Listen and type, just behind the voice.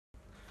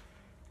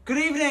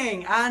Good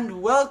evening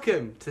and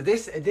welcome to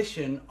this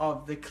edition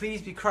of the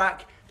Cleasby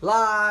Craic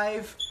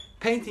live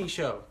painting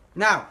show.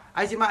 Now,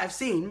 as you might have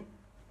seen,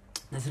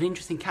 there's an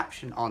interesting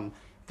caption on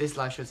this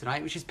live show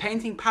tonight, which is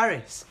Painting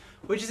Paris,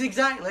 which is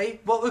exactly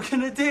what we're going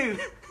to do.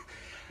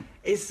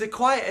 It's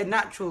quite a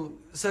natural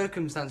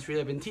circumstance, really.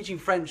 I've been teaching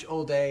French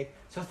all day,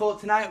 so I thought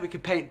tonight we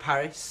could paint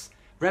Paris,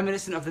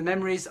 reminiscent of the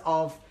memories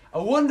of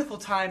a wonderful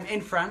time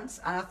in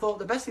France, and I thought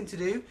the best thing to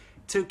do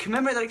to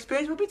commemorate that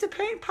experience would be to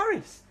paint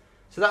Paris.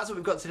 So that's what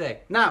we've got today.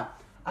 Now,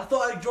 I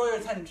thought I'd draw your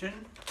attention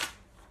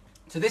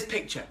to this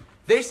picture.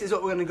 This is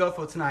what we're going to go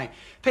for tonight.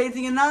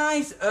 Painting a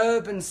nice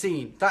urban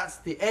scene. That's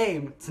the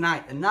aim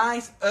tonight, a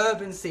nice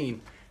urban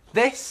scene.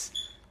 This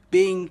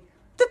being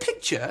the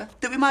picture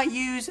that we might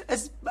use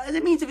as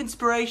a means of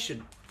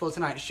inspiration for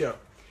tonight's show.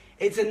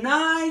 It's a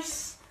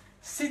nice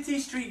city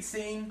street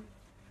scene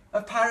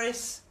of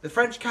Paris, the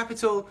French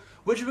capital,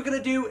 which we're going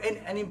to do in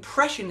an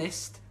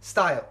impressionist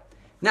style.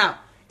 Now,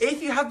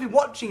 if you have been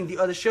watching the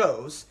other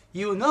shows,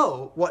 you will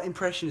know what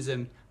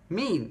impressionism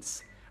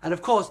means. And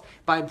of course,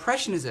 by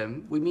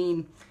impressionism, we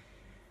mean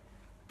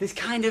this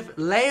kind of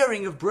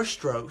layering of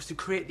brushstrokes to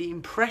create the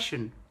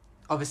impression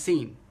of a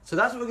scene. So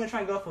that's what we're going to try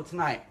and go for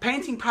tonight.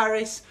 Painting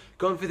Paris,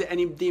 going for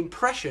the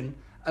impression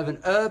of an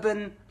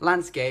urban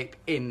landscape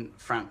in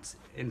France,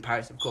 in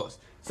Paris, of course.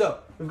 So,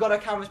 we've got our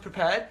canvas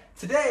prepared.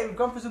 Today, we've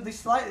gone for something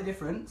slightly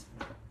different.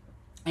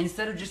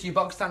 Instead of just your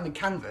box standard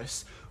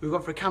canvas, we've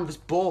gone for a canvas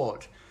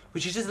board,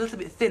 which is just a little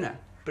bit thinner,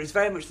 but it's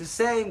very much the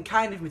same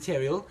kind of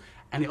material,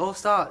 and it all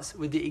starts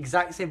with the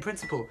exact same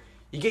principle.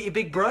 You get your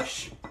big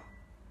brush, a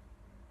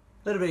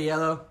little bit of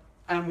yellow,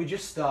 and we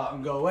just start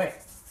and go away.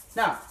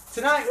 Now,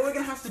 tonight what we're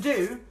going to have to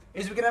do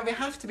is we're going to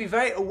have to be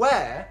very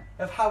aware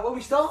of how when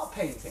we start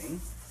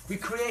painting, we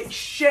create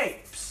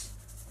shapes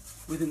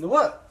within the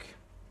work.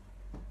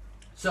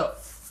 So,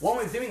 one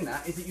way of doing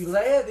that is that you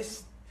layer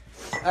this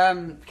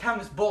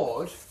canvas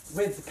board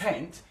with the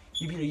paint.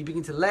 You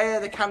begin to layer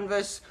the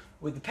canvas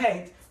with the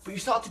paint, but you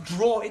start to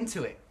draw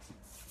into it.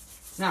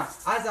 Now,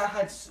 as I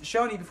had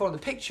shown you before in the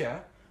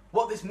picture,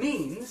 what this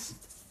means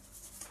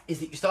is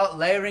that you start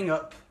layering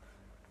up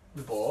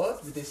the board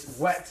with this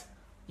wet,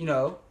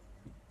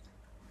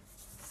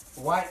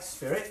 white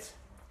spirit,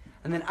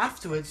 and then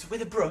afterwards,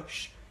 with a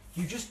brush,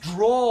 you just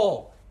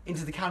draw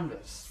into the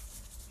canvas.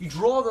 You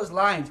draw those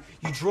lines,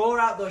 you draw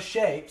out those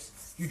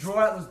shapes, you draw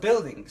out those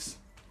buildings,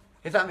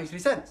 if that makes any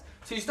sense.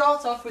 So you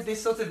start off with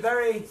this sort of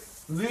very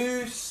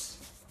loose,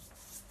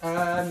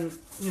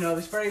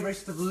 this very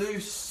sort of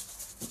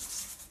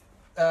loose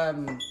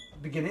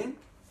beginning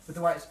with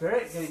the white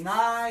spirit. Get it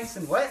nice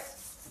and wet.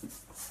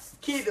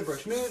 Keep the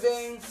brush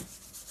moving.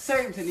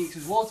 Same techniques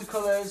as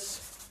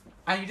watercolours,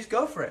 and you just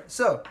go for it.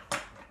 So,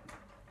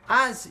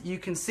 as you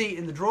can see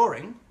in the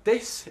drawing,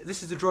 this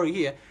is the drawing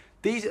here.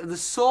 These are the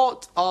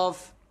sort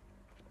of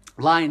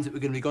lines that we're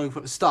going to be going for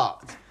at the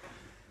start.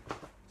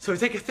 So we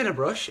take a thinner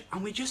brush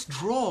and we just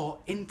draw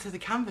into the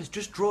canvas,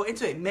 just draw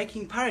into it,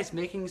 making Paris,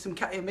 making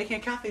a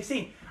cafe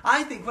scene.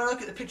 I think when I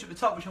look at the picture at the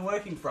top, which I'm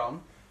working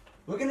from,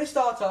 we're going to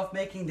start off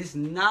making this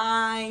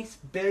nice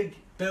big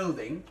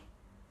building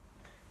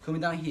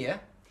coming down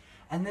here,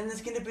 and then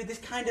there's going to be this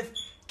kind of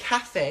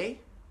cafe.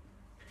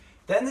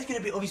 Then there's going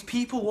to be all these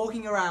people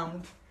walking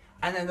around,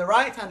 and then the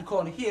right-hand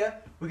corner here,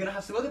 we're going to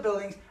have some other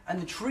buildings, and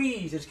the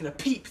trees are just going to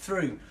peep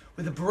through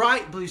with a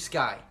bright blue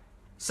sky.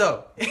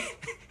 So,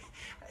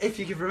 if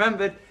you can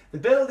remember, the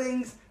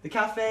buildings, the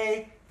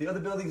cafe, the other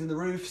buildings and the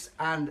roofs,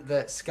 and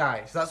the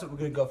sky. So that's what we're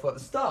going to go for at the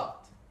start.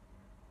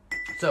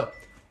 So,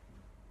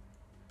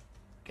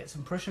 get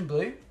some Prussian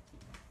blue,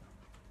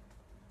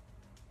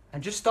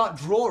 and just start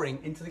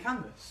drawing into the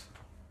canvas.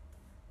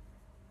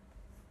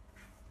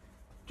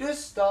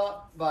 Just start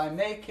by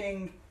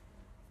making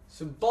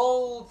some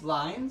bold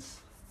lines,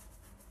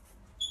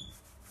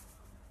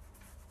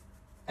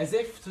 as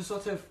if to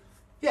sort of,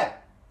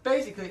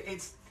 basically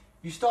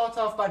you start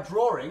off by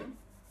drawing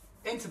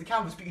into the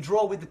canvas, but you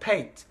draw with the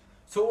paint.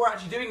 So what we're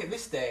actually doing at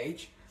this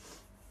stage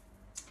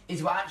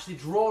is we're actually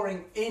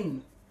drawing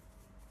in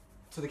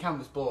to the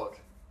canvas board.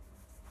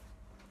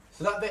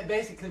 So that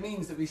basically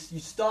means that you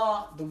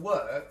start the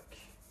work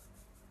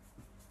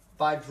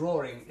by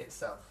drawing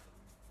itself,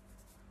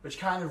 which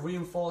kind of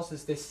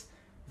reinforces this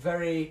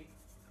very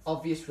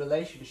obvious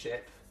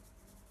relationship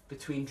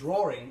between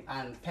drawing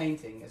and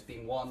painting as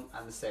being one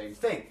and the same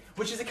thing,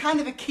 which is a kind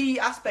of a key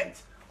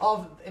aspect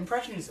of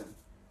Impressionism.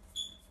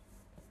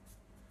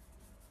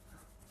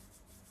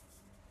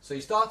 So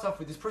you start off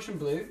with this Prussian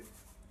blue.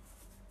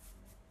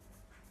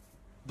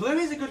 Blue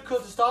is a good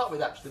colour to start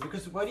with, actually,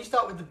 because when you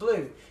start with the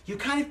blue, you're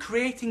kind of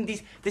creating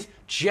this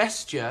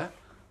gesture.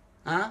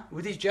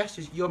 With these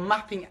gestures, you're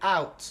mapping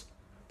out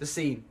the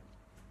scene.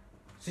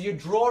 So you're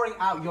drawing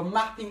out, you're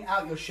mapping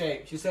out your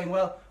shapes. You're saying,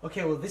 well,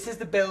 okay, well, this is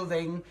the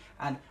building,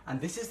 and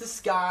this is the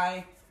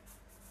sky.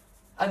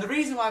 And the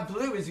reason why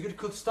blue is a good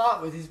colour to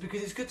start with is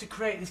because it's good to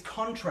create this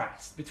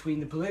contrast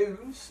between the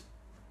blues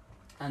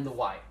and the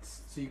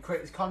whites. So you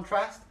create this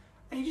contrast,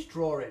 and you just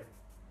draw in.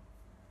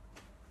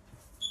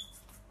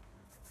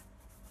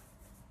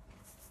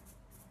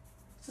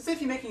 So say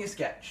if you're making a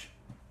sketch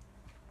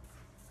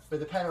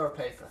with a pen or a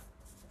paper.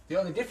 The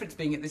only difference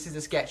being that this is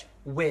a sketch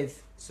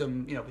with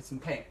some, with some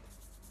paint.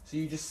 So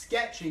you're just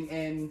sketching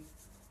in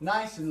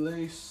nice and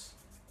loose,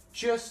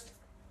 just,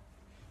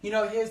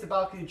 here's the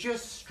balcony,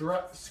 just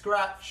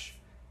scratch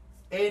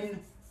in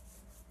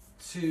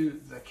to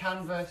the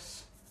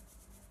canvas.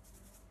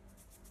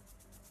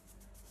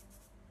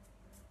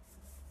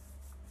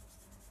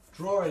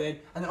 Draw it in,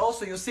 and then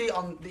also you'll see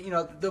on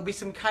the, there'll be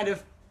some kind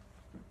of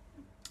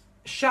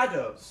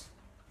shadows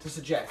to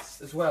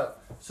suggest as well.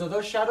 So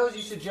those shadows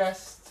you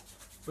suggest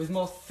with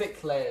more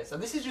thick layers,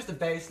 and this is just a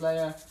base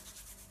layer.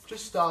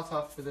 Just start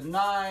off with a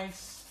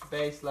nice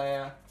base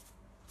layer,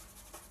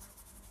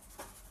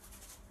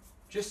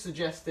 just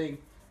suggesting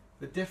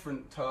the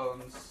different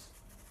tones.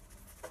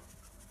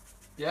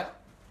 Yeah,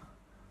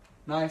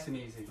 nice and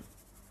easy.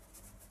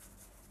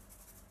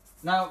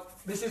 Now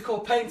this is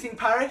called Painting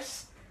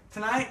Paris.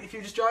 Tonight, if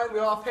you just joined, we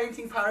are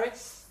painting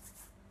Paris.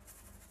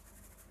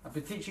 I've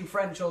been teaching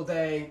French all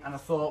day, and I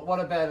thought, what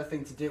a better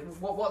thing to do?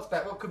 What's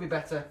better? What could be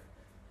better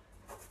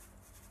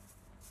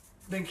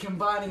than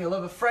combining a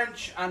love of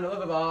French and a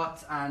love of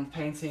art and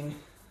painting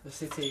the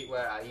city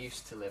where I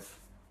used to live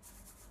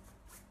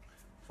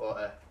for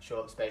a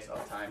short space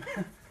of time.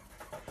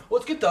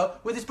 What's good though,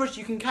 with this brush,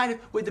 you can kind of,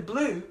 with the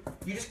blue,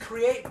 you just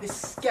create this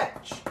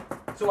sketch.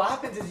 So what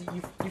happens is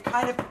you've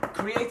kind of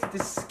created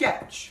this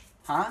sketch,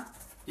 huh?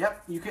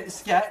 Yep, you create a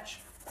sketch,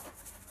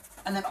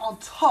 and then on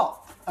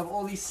top of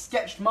all these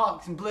sketched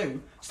marks in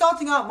blue,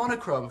 starting out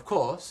monochrome, of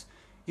course,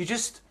 you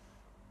just,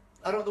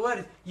 I don't know what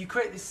the word is, you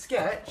create this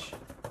sketch,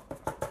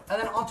 and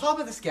then on top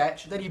of the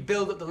sketch, then you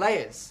build up the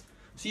layers.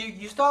 So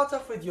you start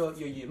off with you're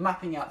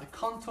mapping out the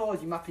contours,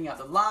 you're mapping out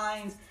the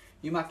lines,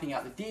 you're mapping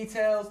out the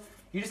details,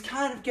 you're just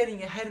kind of getting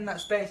your head in that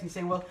space and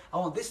saying, well, I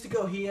want this to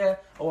go here,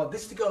 I want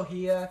this to go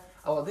here,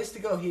 I want this to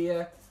go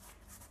here,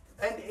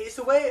 and it's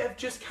a way of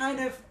just kind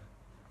of,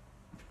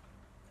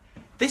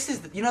 this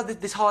is,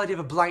 this whole idea of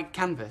a blank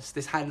canvas,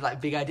 this kind of like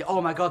big idea,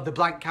 oh my god, the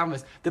blank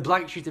canvas, the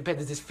blank sheet of paper,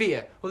 there's this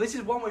fear. Well, this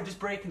is one way of just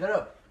breaking that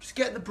up. Just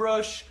get the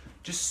brush,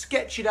 just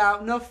sketch it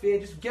out, no fear,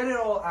 just get it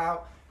all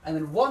out, and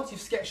then once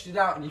you've sketched it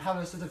out and you have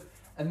a sort of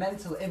a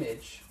mental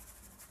image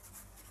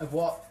of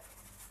what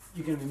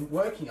you're going to be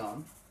working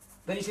on,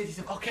 then you say to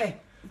yourself, okay,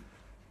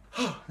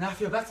 now I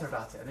feel better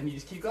about it, and then you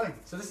just keep going.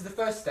 So this is the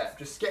first step,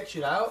 just sketch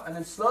it out, and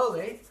then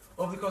slowly,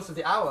 over the course of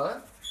the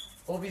hour,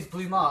 all these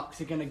blue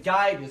marks are going to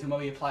guide us in where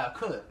we apply our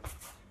colour.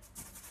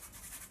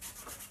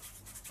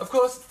 Of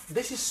course,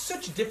 this is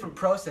such a different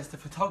process to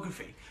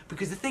photography,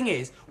 because the thing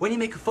is, when you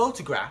make a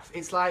photograph,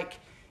 it's like,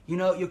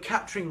 you're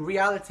capturing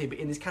reality, but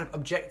in this kind of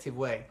objective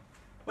way.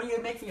 When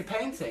you're making a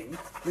painting,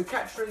 you're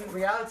capturing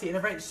reality in a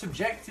very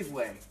subjective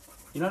way.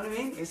 You know what I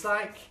mean? It's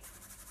like,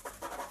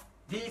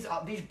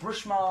 these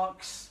brush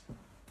marks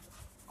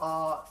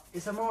are,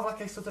 it's more of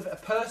like a sort of a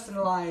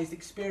personalised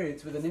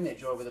experience with an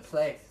image or with a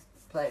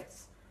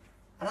place.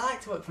 And I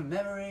like to work from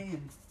memory,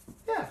 and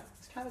yeah,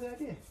 it's kind of the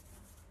idea.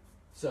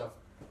 So,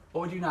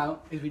 what we do now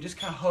is we just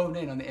kind of hone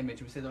in on the image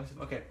and we say to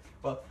ourselves, okay,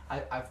 well,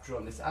 I've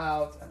drawn this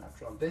out, and I've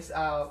drawn this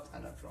out,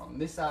 and I've drawn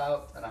this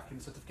out, and I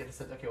can sort of get a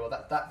sense, okay, well,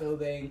 that's that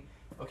building,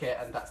 okay,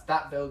 and that's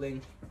that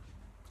building.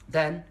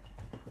 Then,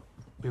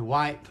 we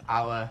wipe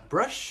our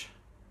brush,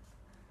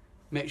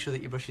 make sure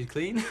that your brush is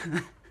clean.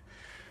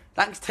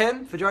 Thanks,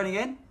 Tim, for joining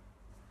in.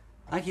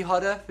 Thank you,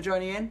 Hodder, for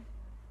joining in.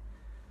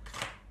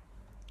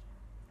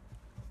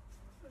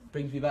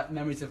 Brings me back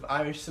memories of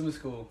Irish summer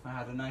school. I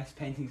had a nice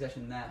painting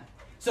session there.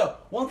 So,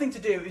 one thing to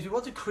do is we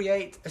want to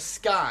create a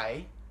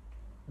sky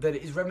that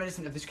is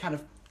reminiscent of this kind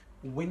of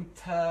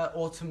winter,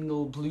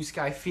 autumnal, blue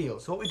sky feel.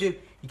 So what we do,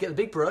 you get the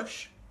big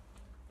brush,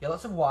 you get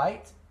lots of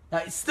white. Now,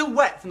 it's still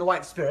wet from the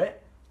white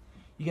spirit.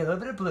 You get a little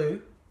bit of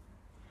blue,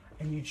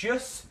 and you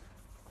just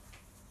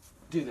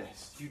do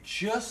this. You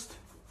just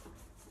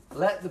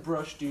let the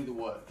brush do the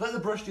work. Let the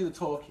brush do the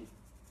talking,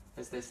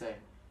 as they say.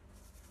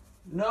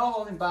 No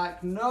holding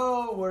back,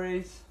 no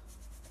worries.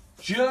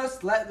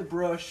 Just let the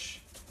brush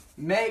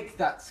make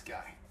that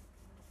sky.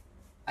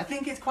 I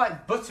think it's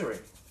quite buttery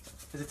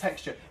as a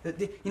texture.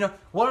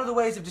 One of the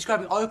ways of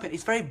describing oil paint,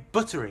 it's very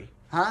buttery.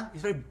 Huh?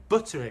 It's very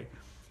buttery.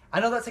 I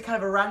know that's a kind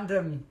of a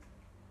random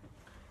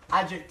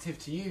adjective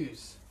to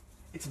use.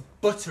 It's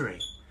buttery.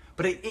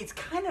 But it's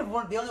kind of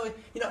the only way,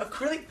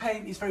 acrylic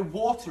paint is very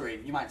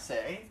watery, you might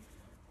say.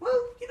 Well,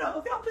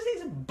 the opposite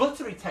is a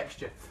buttery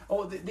texture.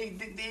 Or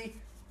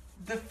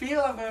the feel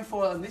I'm going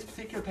for on this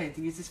particular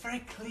painting is this very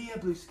clear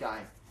blue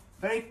sky.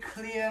 Very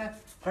clear,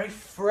 very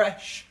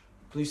fresh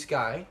blue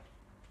sky.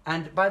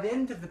 And by the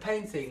end of the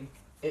painting,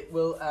 it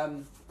will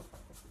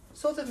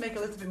sort of make a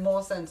little bit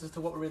more sense as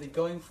to what we're really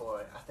going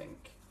for, I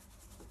think.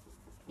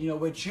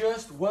 We're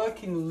just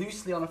working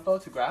loosely on a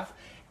photograph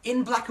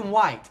in black and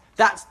white.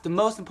 That's the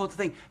most important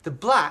thing.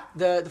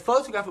 The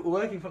photograph that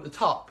we're working from the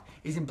top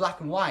is in black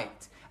and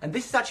white. And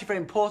this is actually very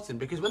important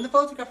because when the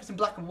photograph is in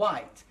black and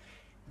white,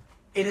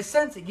 in a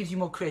sense, it gives you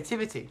more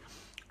creativity.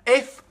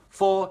 If,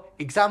 for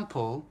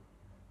example,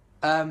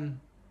 I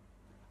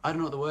don't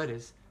know what the word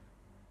is.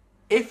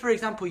 If, for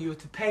example, you were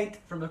to paint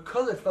from a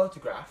coloured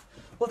photograph,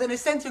 well then in a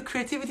sense your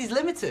creativity is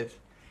limited.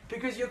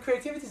 Because your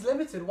creativity is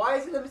limited. Why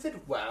is it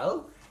limited?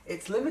 Well,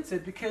 it's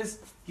limited because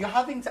you're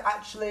having to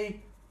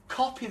actually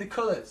copy the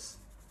colours.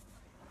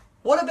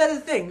 What a better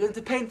thing than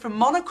to paint from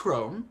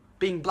monochrome,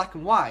 being black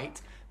and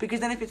white,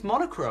 because then if it's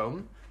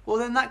monochrome, well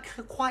then that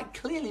quite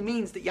clearly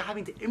means that you're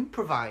having to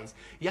improvise,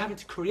 you're having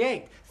to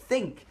create,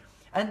 think.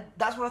 And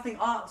that's what I think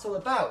art's all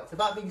about. It's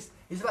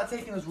about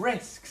taking those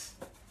risks.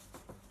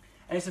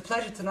 And it's a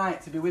pleasure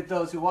tonight to be with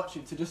those who are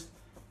watching, to just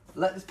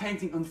let this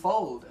painting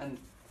unfold. And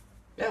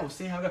yeah, we'll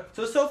see how it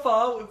goes. So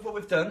far, what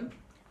we've done,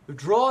 we've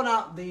drawn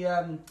out the,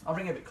 I'll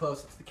bring it a bit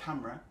closer to the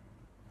camera,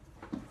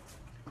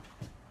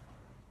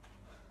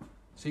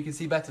 so you can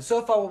see better.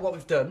 So far, what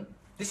we've done,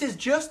 this is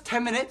just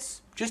 10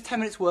 minutes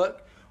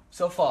work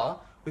so far.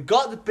 We've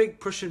got the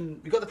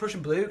Prussian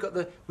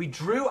blue, we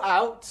drew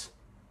out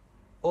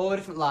all the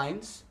different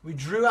lines. We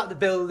drew out the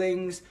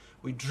buildings,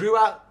 we drew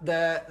out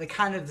the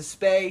kind of the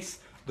space,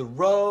 the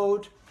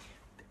road,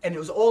 and it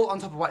was all on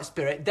top of white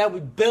spirit. Then we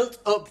built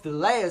up the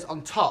layers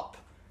on top,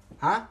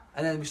 and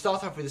then we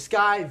start off with the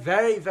sky,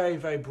 very, very,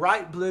 very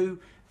bright blue,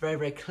 very,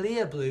 very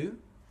clear blue,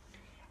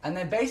 and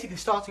then basically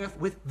starting off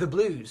with the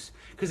blues.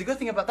 Because the good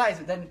thing about that is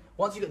that then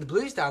once you get the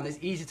blues down, it's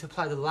easy to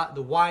apply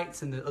the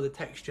whites and the other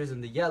textures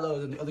and the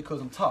yellows and the other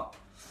colours on top.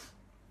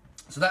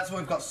 So that's what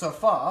we've got so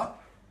far.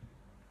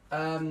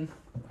 And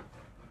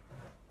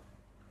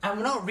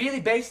we're not really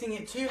basing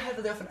it too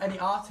heavily off on any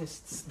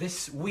artists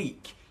this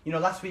week. You know,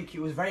 last week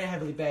it was very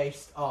heavily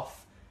based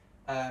off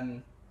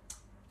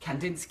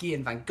Kandinsky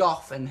and Van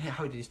Gogh and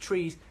how he did his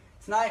trees.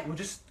 Tonight we're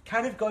just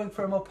kind of going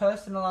for a more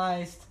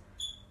personalised,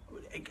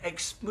 we're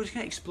just going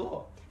to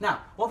explore.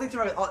 Now, one thing to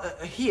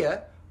remember,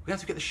 here we have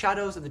to get the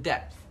shadows and the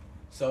depth.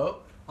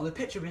 So, on the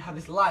picture we have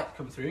this light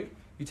come through.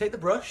 You take the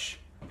brush,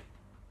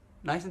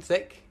 nice and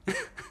thick,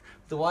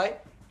 the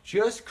white,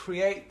 just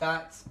create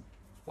that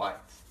white.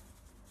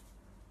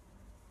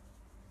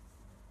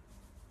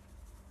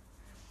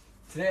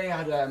 Today I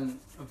had a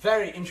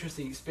very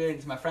interesting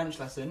experience in my French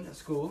lesson at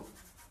school.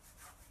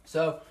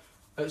 So,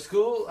 at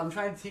school I'm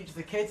trying to teach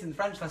the kids in the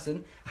French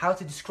lesson how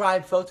to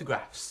describe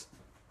photographs,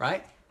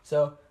 right?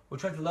 So, we're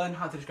trying to learn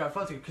how to describe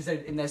photographs because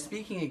in their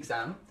speaking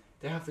exam,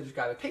 they have to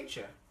describe a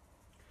picture.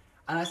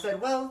 And I said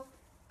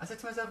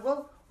to myself,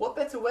 well, what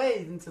better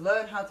way than to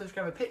learn how to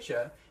describe a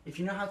picture if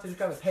you know how to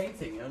describe a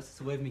painting? You know, it's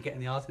a way of me getting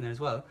the art in there as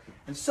well.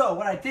 And so,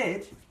 what I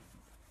did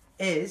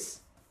is,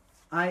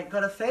 I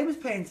got a famous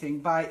painting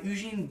by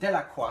Eugène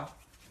Delacroix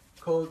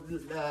called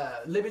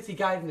Liberty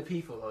Guiding the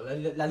People, or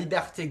La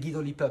Liberté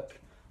Guidant le Peuple.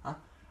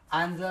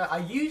 And I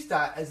used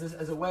that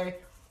as a way.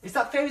 It's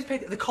that famous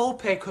painting, the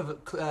Coldplay cover,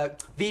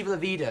 Vive la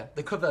Vida,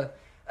 the cover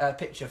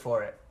picture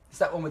for it. It's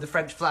that one with the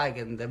French flag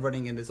and they're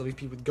running and there's all these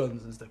people with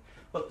guns and stuff.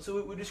 Well,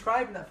 so we're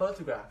describing that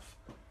photograph.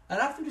 And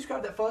after we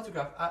described that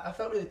photograph, I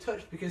felt really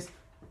touched because,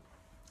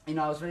 you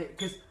know,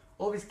 because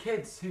all these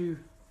kids who,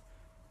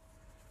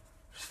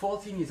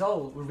 14 years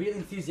old, were really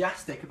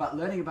enthusiastic about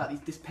learning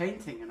about this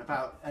painting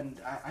and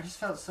I just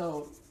felt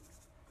so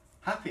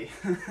happy.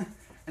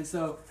 And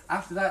so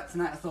after that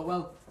tonight I thought,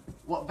 well,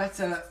 what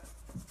better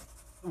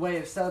way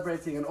of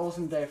celebrating an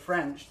awesome day of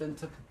French than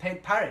to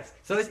paint Paris.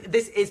 So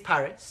this is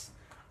Paris,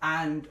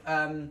 and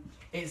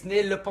it's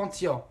near Le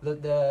Panthéon,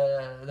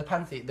 the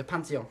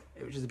Panthéon,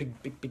 which is a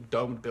big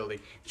domed building.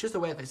 It's just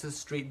it's a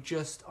street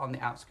just on the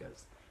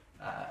outskirts,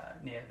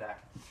 near there.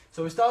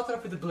 So we started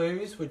off with the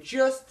blues. We're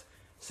just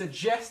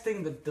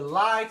suggesting the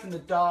light and the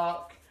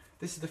dark.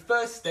 This is the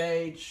first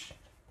stage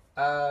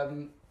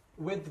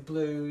with the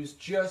blues,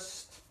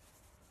 just,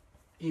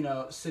 you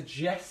know,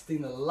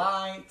 suggesting the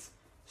light,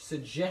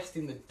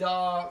 suggesting the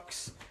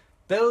darks,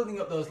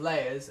 building up those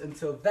layers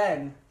until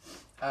then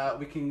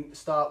we can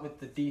start with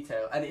the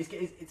detail. And it's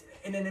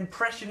in an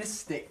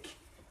impressionistic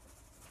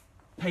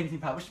painting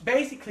palette, which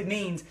basically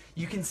means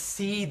you can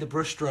see the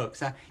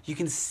brushstrokes. You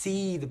can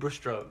see the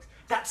brushstrokes.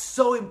 That's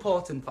so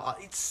important for art.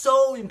 It's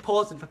so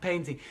important for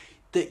painting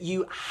that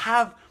you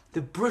have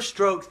the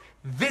brushstrokes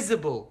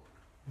visible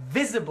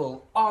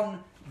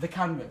on the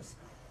canvas.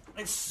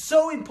 It's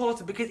so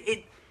important because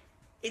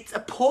it's a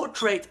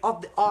portrait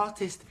of the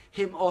artist,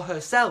 him or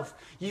herself.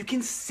 You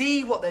can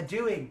see what they're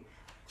doing.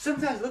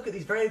 Sometimes I look at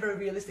these very, very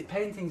realistic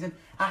paintings and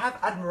I have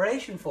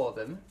admiration for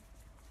them,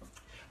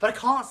 but I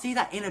can't see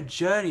that inner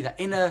journey, the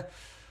inner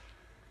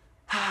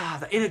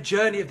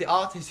journey of the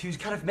artist who's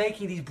kind of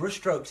making these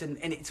brushstrokes and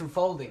it's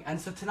unfolding.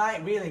 And so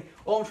tonight, really,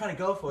 all I'm trying to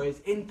go for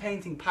is, in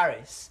painting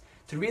Paris,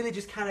 to really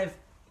just kind of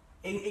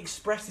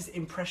express this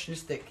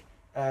impressionistic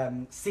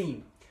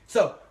scene.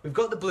 So, we've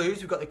got the blues,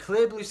 we've got the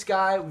clear blue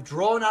sky, we've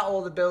drawn out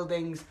all the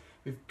buildings,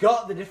 we've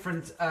got the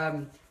different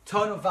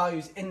tonal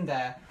values in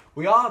there.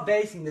 We are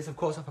basing this, of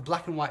course, off a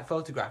black and white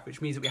photograph, which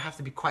means that we have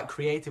to be quite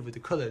creative with the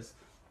colours.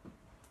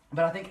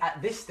 But I think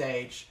at this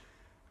stage,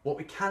 what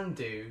we can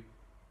do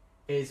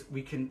is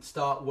we can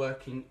start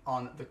working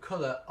on the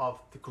colour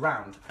of the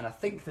ground. And I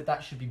think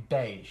that should be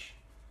beige.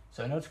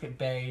 So in order to get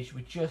beige,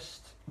 we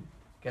just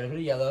get a bit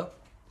of yellow.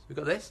 So we've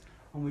got this,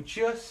 and we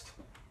just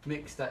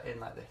mix that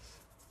in like this.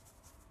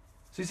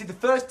 So you see the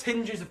first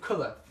tinges of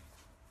colour.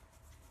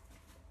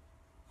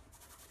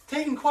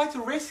 taking quite a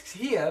risk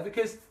here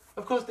because,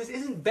 of course, this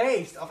isn't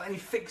based off any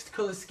fixed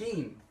colour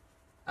scheme.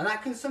 And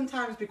that can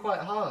sometimes be quite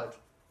hard.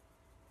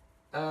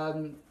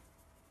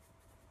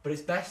 But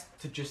it's best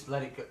to just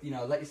let it go, you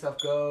know, let yourself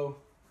go.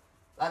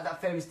 Like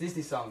that famous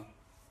Disney song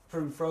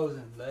from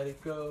Frozen, let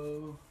it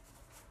go.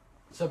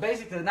 So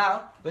basically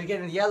now, we're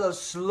getting the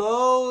yellows,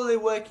 slowly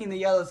working the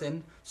yellows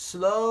in,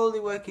 slowly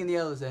working the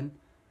yellows in.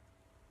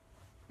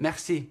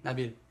 Merci,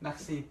 Nabil.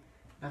 Merci.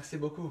 Merci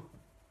beaucoup.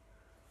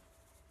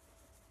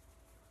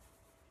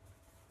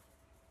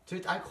 Tu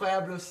es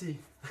incroyable aussi.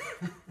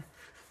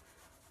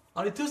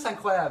 On est tous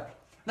incroyables.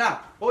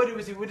 Now, what we do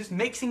is we're just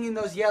mixing in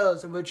those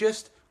yellows and we're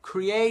just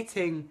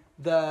creating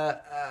the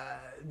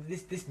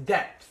this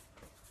depth.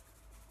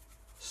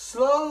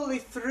 Slowly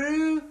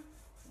through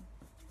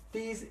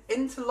these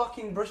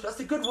interlocking brush strokes.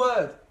 That's a good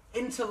word,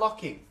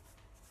 interlocking.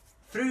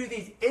 Through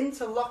these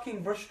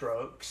interlocking brush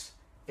strokes,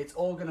 it's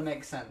all going to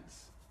make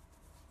sense.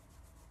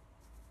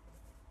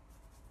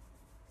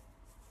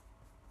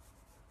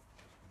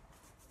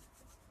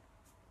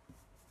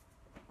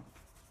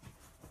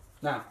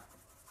 Now,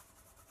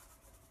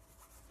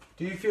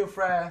 do you feel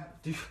free?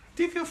 Do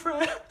you feel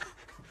free?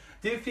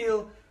 Do you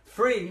feel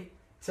free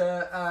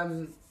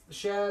to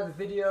share the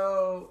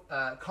video,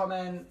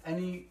 comment,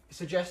 any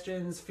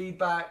suggestions,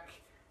 feedback?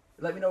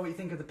 Let me know what you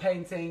think of the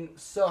painting.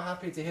 So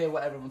happy to hear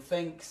what everyone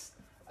thinks.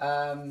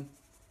 Part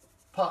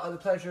of the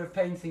pleasure of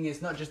painting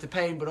is not just to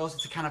paint, but also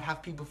to kind of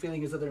have people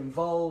feeling as though they're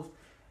involved.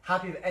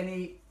 Happy with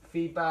any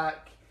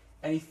feedback,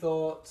 any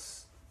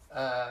thoughts.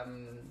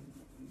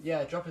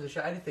 Yeah, drop us a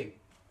shot, anything.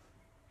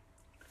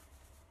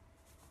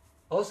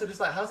 Also, just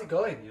like, how's it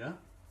going, you know?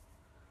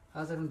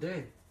 How's everyone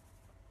doing?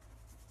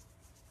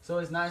 It's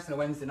always nice on a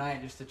Wednesday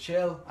night just to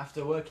chill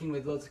after working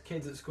with loads of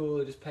kids at school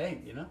and just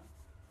paint, you know?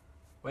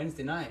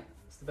 Wednesday night,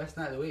 it's the best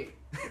night of the week.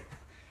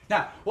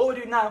 Now, what we're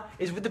doing now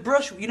is with the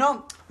brush, you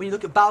know, when you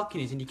look at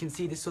balconies and you can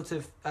see this sort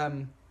of,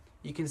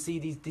 you can see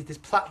this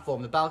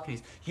platform, the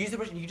balconies, use the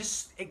brush and you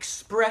just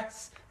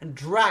express and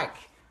drag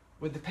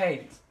with the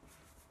paint.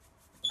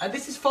 And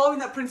this is following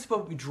that principle.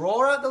 We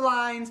draw out the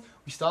lines,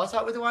 we start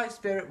out with the white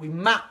spirit, we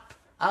map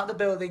out the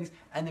buildings,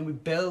 and then we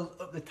build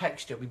up the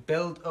texture. We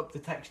build up the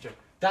texture.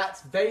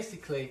 That's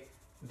basically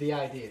the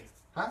idea,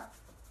 huh?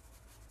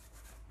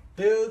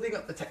 Building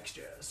up the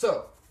texture.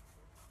 So,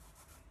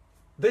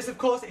 this of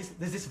course is,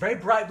 there's this very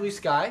bright blue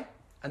sky,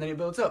 and then it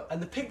builds up.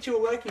 And the picture we're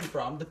working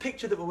from,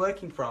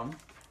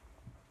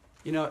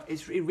 you know,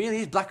 it really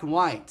is black and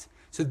white.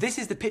 So this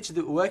is the picture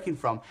that we're working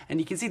from. And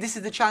you can see this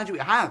is the challenge that we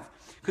have.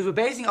 Because we're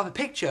basing it off a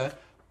picture,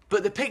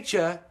 but the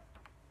picture,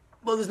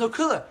 well, there's no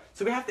colour.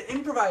 So we have to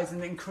improvise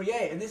and then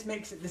create. And this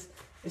makes it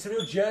it's a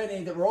real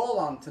journey that we're all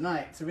on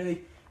tonight to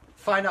really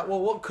find out,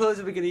 well, what colours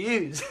are we going to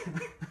use?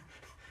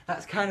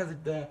 That's kind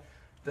of the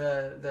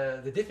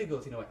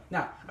difficulty in a way.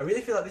 Now, I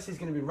really feel like this is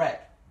going to be red.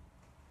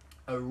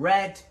 A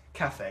red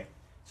cafe.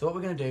 So what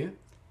we're going to do,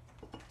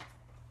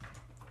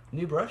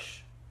 new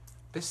brush,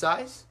 this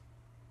size,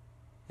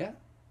 yeah?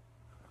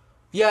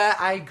 Yeah,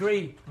 I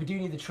agree. We do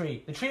need the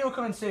tree. The tree will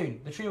come in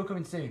soon. The tree will come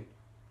in soon.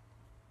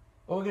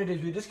 What we're going to do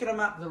is we're just going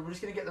to we're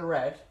just going to get the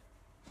red.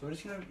 So we're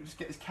just going to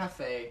get this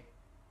cafe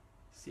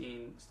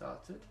scene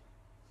started.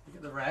 So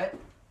get the red.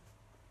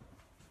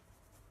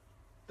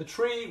 The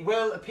tree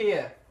will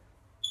appear.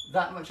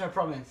 That much I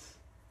promise.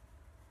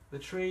 The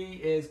tree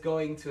is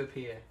going to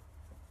appear.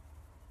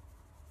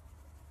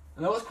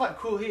 And what's quite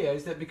cool here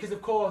is that because,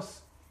 of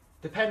course,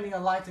 depending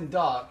on light and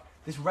dark,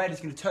 this red is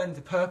going to turn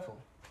into purple.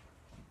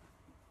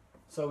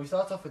 So we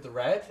start off with the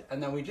red,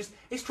 and then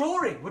it's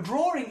drawing. We're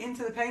drawing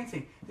into the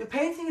painting. The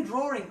painting and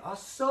drawing are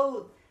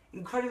so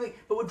incredibly,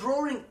 but we're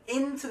drawing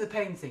into the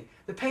painting.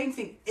 The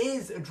painting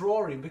is a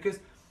drawing because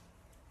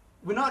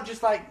we're not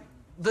just like,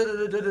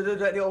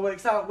 it all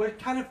works out. We're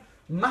kind of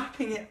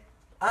mapping it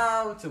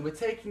out, and we're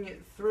taking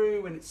it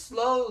through, and it's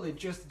slowly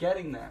just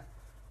getting there.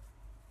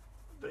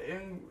 But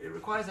it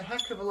requires a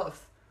heck of a lot of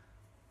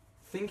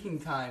thinking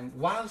time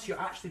whilst you're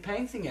actually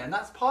painting it, and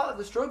that's part of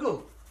the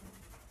struggle.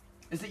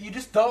 Is that you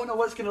just don't know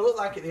what it's going to look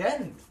like at the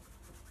end.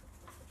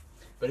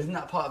 But isn't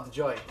that part of the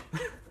joy?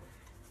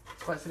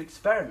 It's quite an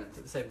experiment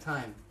at the same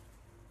time.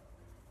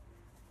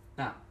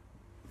 Now,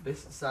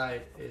 this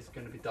side is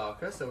going to be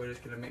darker, so we're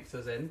just going to mix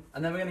those in.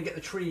 And then we're going to get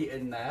the tree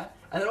in there.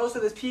 And then also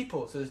there's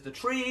people. So there's the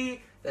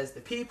tree, there's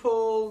the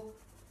people.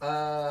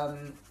 I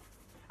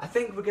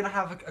think we're going to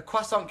have a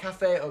croissant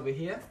cafe over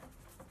here.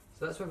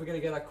 So that's where we're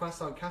going to get our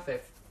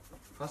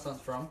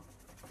croissants from.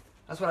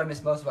 That's what I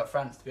miss most about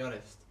France, to be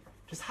honest.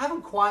 Just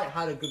haven't quite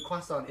had a good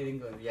croissant in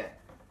England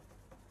yet.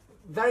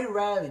 Very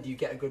rarely do you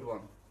get a good one.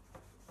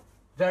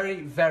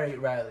 Very, very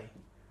rarely.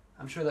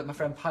 I'm sure that my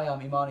friend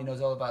Payam Imani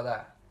knows all about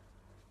that.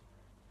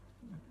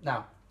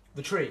 Now,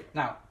 the tree.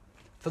 Now,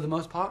 for the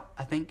most part,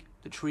 I think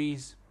the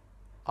trees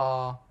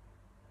are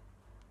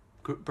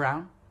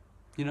brown,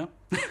 you know,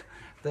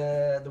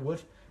 the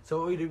wood. So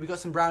what we do, we've got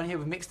some brown here,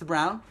 we've mixed the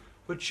brown.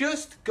 We're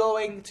just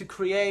going to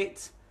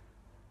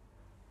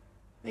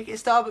make it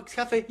a Starbucks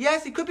cafe.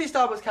 Yes, it could be a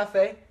Starbucks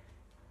cafe.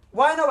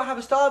 why not have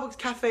a Starbucks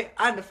cafe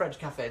and a French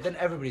cafe? Then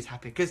everybody's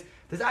happy, because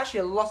there's actually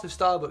a lot of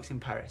Starbucks in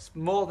Paris,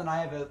 more than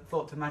I ever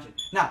thought to imagine.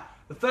 Now,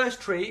 the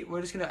first tree,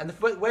 we're just gonna, and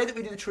the way that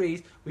we do the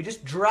trees, we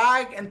just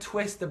drag and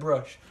twist the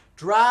brush.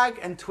 Drag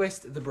and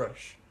twist the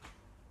brush.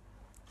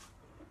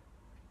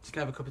 Just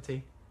gonna have a cup of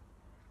tea.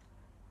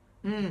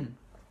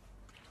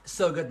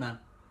 So good, man.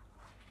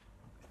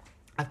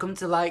 I've come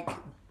to like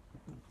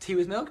tea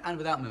with milk and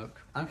without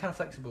milk. I'm kind of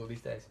flexible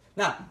these days.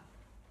 Now,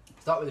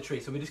 start with the tree.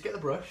 So we just get the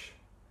brush.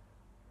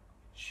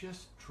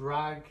 Just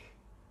drag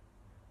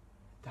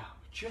down.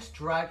 Just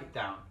drag it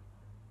down.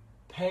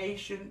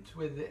 Patient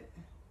with it.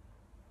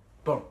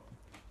 Boom.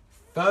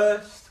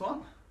 First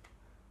one.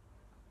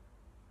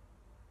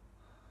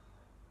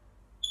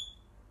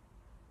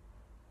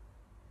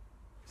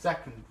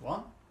 Second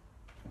one.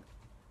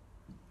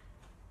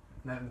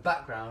 And then in the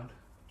background,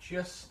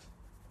 just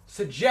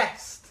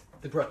suggest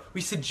the brush.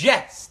 We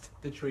suggest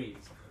the trees.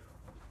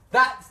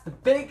 That's the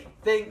big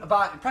thing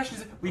about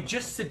impressionism. We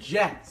just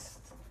suggest.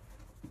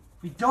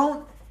 We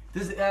don't.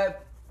 There's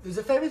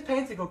a famous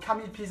painter called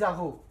Camille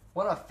Pissarro,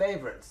 one of my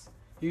favourites,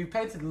 who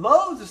painted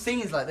loads of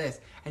scenes like this.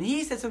 And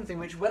he said something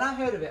which, when I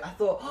heard of it, I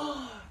thought,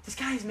 oh, this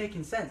guy is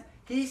making sense.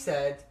 He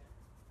said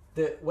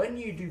that when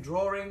you do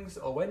drawings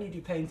or when you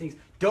do paintings,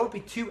 don't be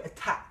too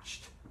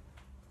attached.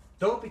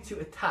 Don't be too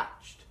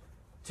attached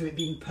to it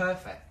being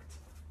perfect.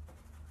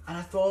 And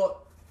I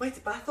thought,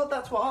 wait, but I thought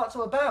that's what art's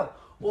all about.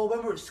 Or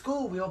when we're at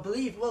school, we all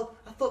believe, well,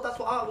 I thought that's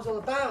what art was all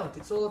about.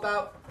 It's all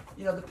about,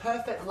 you know, the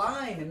perfect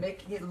line and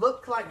making it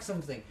look like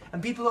something.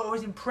 And people are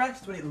always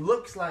impressed when it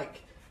looks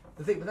like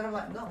the thing. But then I'm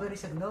like, no, but then he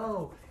said,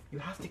 no, you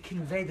have to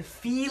convey the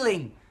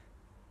feeling.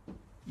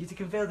 You have to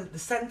convey the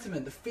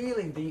sentiment, the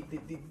feeling,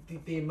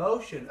 the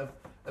emotion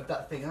of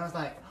that thing. And I was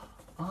like,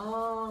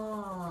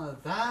 oh,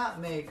 that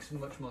makes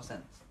much more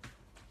sense.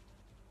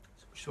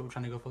 Which is what we're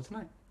trying to go for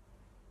tonight.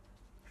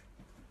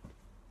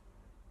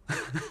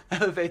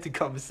 Elevated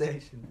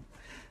conversation.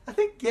 I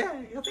think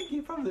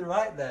you're probably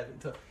right there,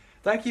 Victoria.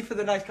 Thank you for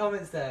the nice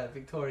comments there,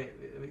 Victoria.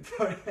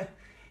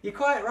 You're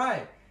quite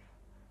right.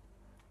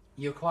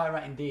 You're quite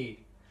right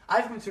indeed.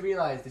 I've come to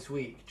realise this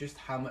week just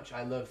how much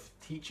I love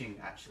teaching,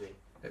 actually,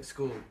 at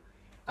school.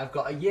 I've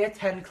got a year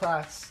 10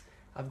 class,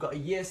 I've got a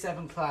year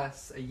 7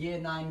 class, a year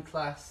 9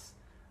 class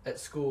at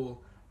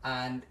school,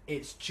 and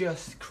it's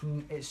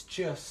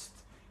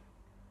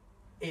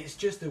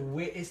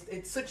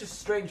such a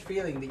strange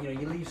feeling that, you know,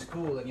 you leave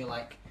school and you're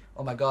like,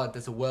 oh my god,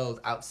 there's a world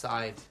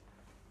outside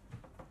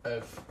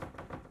of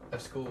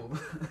school.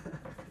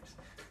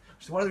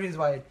 Which is one of the reasons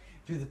why I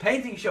do the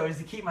painting show, is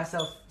to keep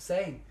myself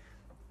sane,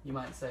 you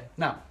might say.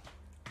 Now,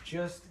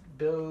 just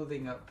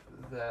building up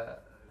the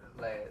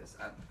layers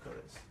and the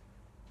colours.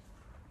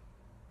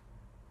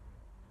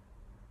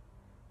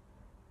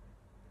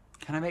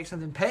 Can I make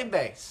something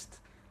paint-based?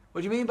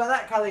 What do you mean by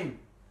that, Kalim?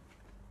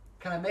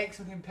 Can I make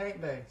something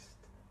paint-based?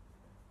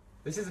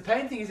 This is a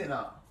painting, is it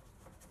not?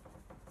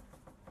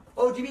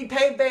 Oh, do you mean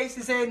paint-based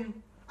as in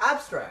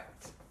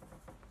abstract?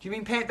 Do you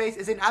mean paint-based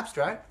as in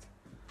abstract?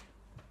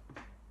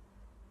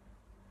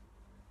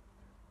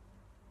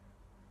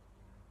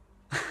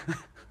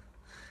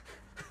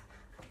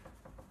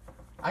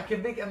 I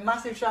can make a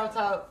massive shout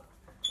out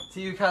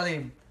to you,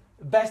 Kalim.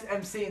 Best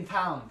MC in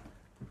town.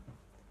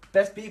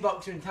 Best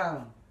beatboxer in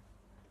town.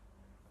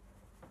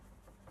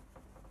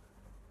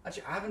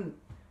 Actually, I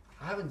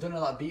haven't done a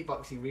lot of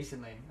beatboxing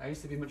recently. I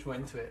used to be much more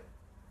into it.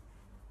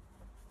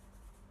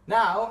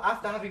 Now,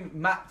 after having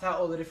mapped out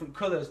all the different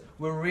colours,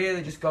 we're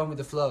really just going with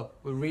the flow.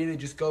 We're really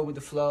just going with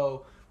the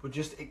flow. We're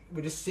just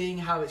seeing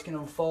how it's going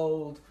to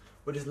unfold.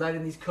 We're just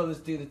letting these colours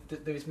do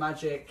its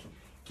magic,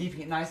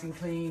 keeping it nice and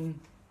clean,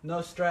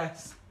 no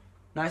stress,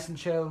 nice and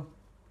chill,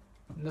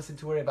 nothing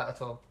to worry about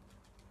at all.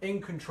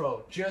 In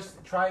control,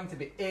 just trying to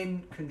be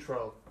in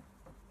control.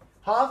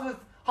 Half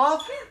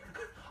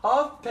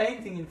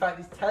painting, in fact,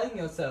 is telling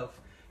yourself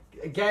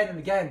again and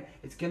again,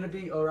 it's going to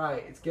be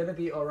alright, it's going to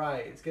be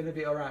alright, it's going to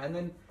be alright. And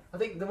then I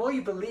think the more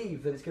you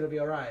believe that it's going to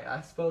be alright,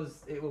 I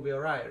suppose it will be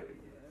alright.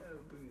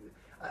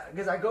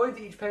 Because I go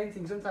into each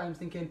painting sometimes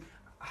thinking,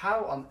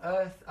 how on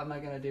earth am I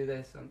going to do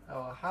this?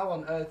 Or how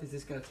on earth is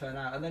this going to turn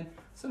out? And then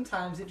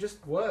sometimes it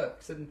just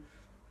works. And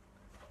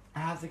I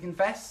have to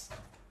confess,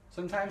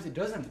 sometimes it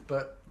doesn't.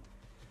 But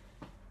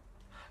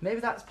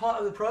maybe that's part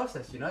of the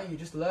process, you know? You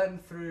just learn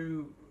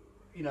through,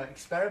 you know,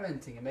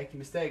 experimenting and making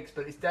mistakes.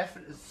 But it's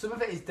definitely, some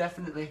of it is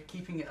definitely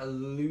keeping it a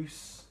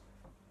loose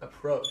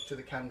approach to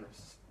the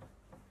canvas.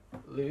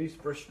 Loose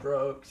brush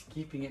strokes,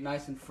 keeping it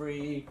nice and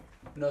free,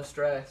 no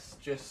stress,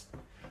 just...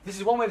 This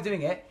is one way of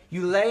doing it.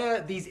 You layer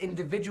these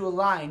individual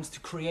lines to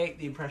create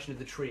the impression of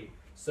the tree.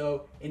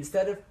 So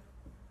instead of,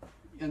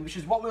 and which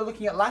is what we were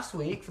looking at last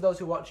week, for those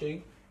who are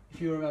watching, if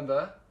you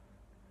remember,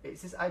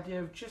 it's this idea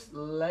of just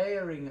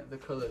layering the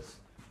colours.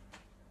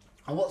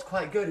 And what's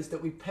quite good is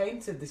that we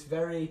painted this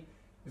very,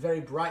 very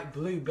bright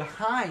blue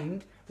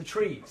behind the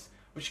trees,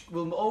 which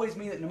will always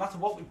mean that no matter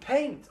what we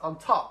paint on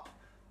top,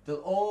 there'll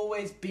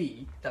always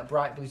be that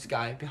bright blue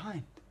sky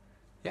behind.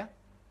 Yeah?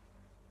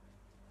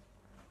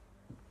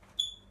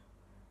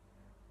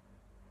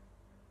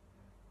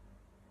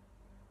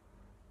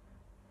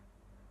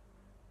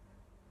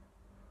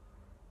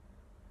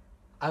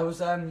 I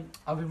was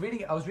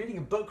reading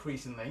a book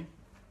recently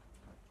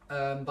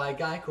by a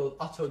guy called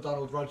Otto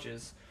Donald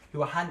Rogers,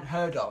 who I hadn't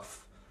heard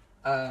of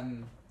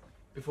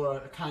before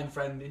a kind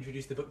friend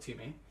introduced the book to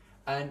me,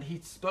 and he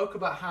spoke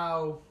about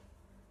how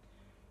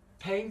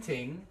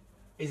painting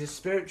is a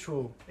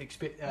spiritual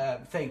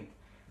thing,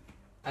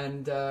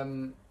 and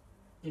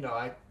you know,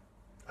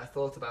 I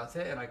thought about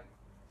it, and I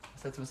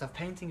said to myself,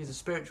 painting is a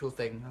spiritual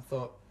thing. I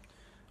thought,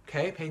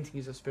 okay, painting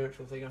is a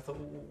spiritual thing. I thought,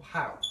 well,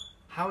 how?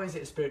 How is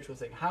it a spiritual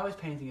thing? How is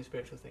painting a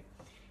spiritual thing?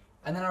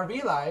 And then I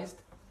realised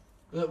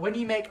that when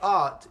you make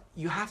art,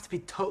 you have to be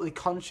totally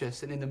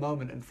conscious and in the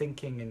moment and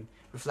thinking and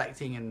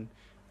reflecting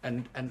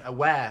and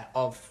aware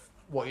of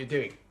what you're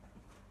doing.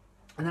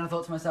 And then I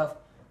thought to myself,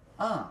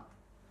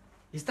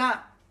 is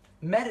that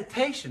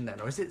meditation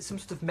then? Or is it some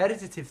sort of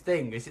meditative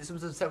thing? Is it some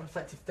sort of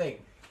self-reflective thing?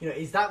 You know,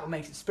 is that what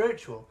makes it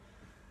spiritual?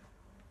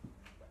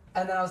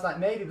 And then I was like,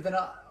 maybe, but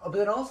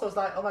then also I was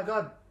like, oh my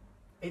God,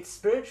 it's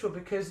spiritual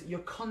because you're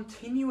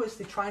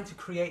continuously trying to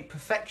create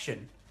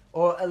perfection,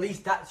 or at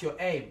least that's your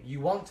aim. You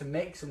want to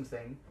make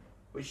something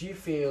which you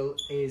feel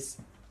is,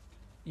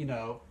 you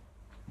know,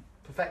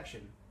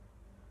 perfection.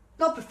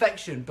 Not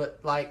perfection, but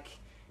like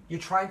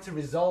you're trying to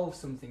resolve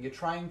something, you're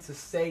trying to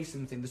say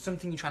something, there's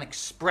something you're trying to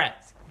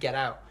express, get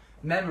out,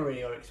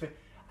 memory or experience.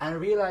 And I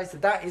realised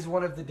that that is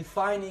one of the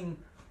defining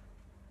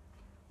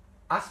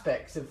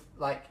aspects of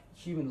like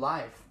human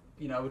life.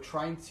 You know, we're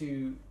trying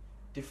to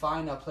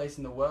define our place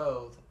in the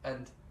world,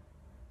 and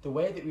the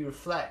way that we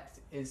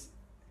reflect is,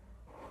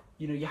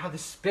 you know, you have the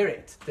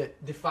spirit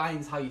that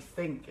defines how you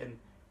think. And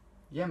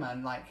yeah,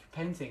 man, like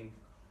painting,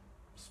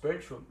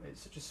 spiritual.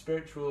 It's such a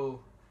spiritual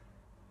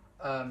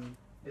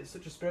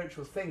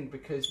thing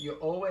because you're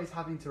always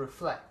having to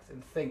reflect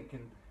and think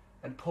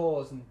and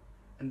pause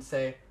and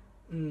say,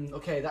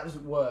 okay, that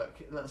doesn't work,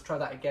 let's try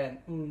that again.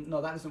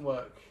 No, that doesn't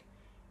work.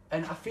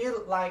 And I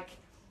feel like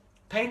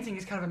painting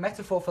is kind of a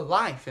metaphor for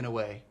life in a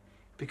way,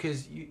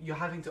 because you're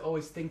having to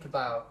always think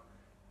about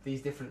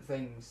these different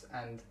things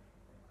and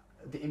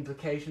the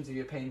implications of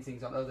your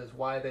paintings on others,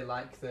 why they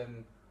like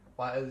them,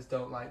 why others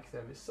don't like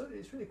them. It's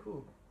really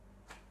cool.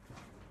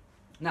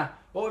 Now,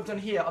 what we've done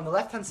here on the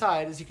left-hand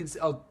side, as you can see,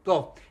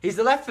 it's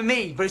the left for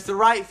me, but it's the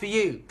right for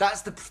you.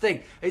 That's the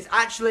thing. It's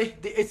actually,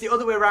 it's the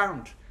other way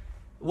around.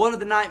 One of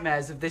the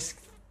nightmares of this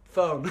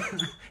phone.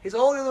 It's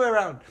all the other way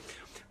around.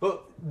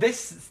 But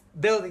this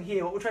building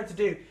here, what we're trying to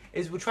do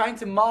is we're trying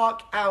to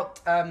mark out,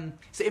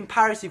 so in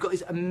Paris you've got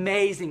these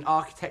amazing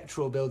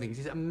architectural buildings,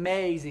 these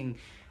amazing,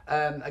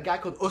 a guy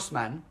called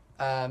Usman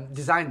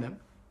designed them.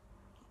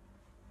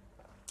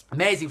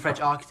 Amazing French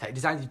architect,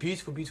 designed these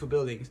beautiful, beautiful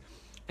buildings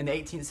in the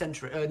 18th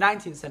century,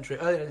 19th century,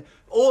 earlier.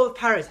 All of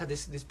Paris had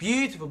this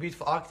beautiful,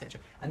 beautiful architecture.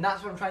 And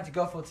that's what I'm trying to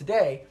go for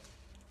today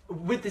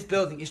with this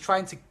building, is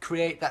trying to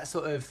create that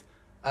sort of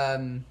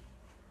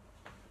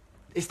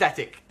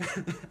aesthetic.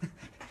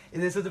 In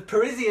this sort of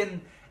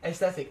Parisian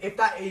aesthetic, if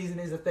that even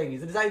is a thing.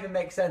 Does that even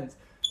make sense?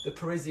 The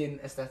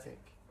Parisian aesthetic.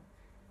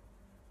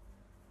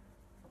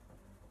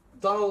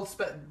 Donald,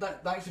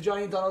 thanks for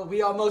joining, Donald.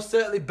 We are most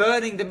certainly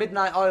burning the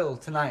midnight oil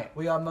tonight.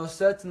 We are most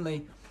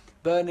certainly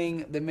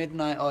burning the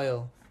midnight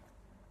oil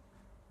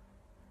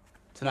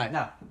tonight.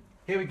 Now,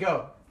 here we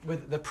go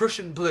with the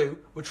Prussian blue.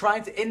 We're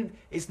trying to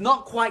it's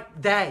not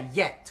quite there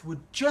yet. We're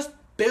just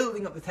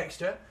building up the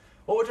texture.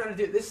 What we're trying to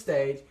do at this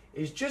stage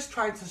is just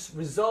trying to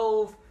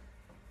resolve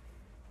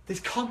this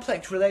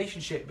complex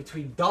relationship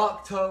between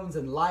dark tones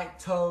and light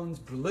tones,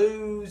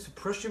 blues,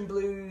 Prussian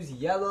blues,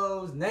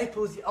 yellows,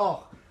 Naples,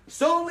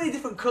 so many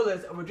different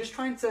colours, and we're just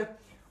trying to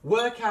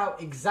work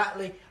out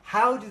exactly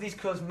how do these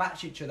colours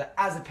match each other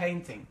as a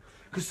painting.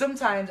 Because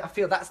sometimes I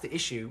feel that's the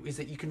issue, is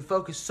that you can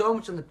focus so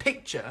much on the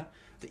picture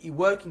that you're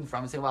working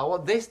from and say, well, I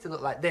want this to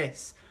look like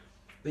this,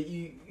 that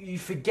you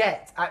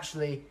forget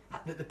actually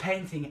that the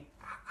painting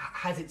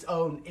has its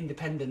own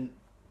independent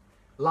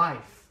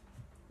life,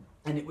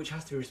 and which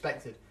has to be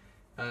respected.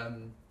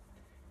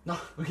 Not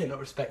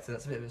respected,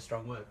 that's a bit of a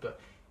strong word, but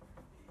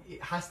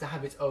it has to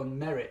have its own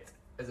merit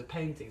as a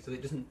painting, so that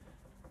it doesn't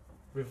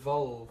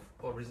revolve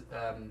or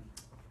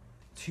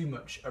too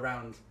much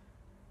around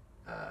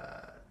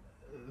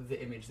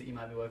the image that you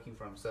might be working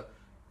from. So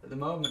at the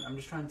moment I'm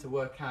just trying to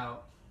work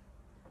out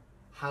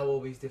how all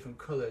these different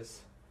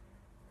colours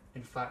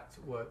in fact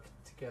work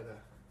together.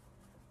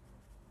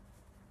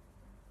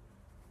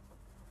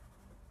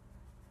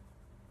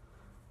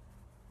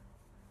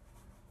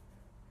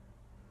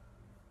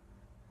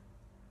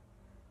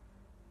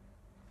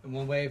 And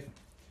one way of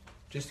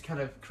just kind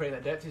of create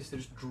that depth is to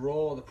just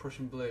draw the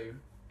Prussian blue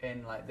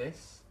in like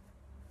this.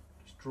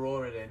 Just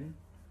draw it in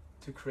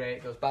to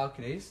create those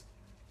balconies.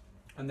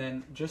 And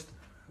then just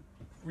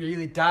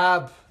really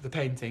dab the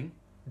painting.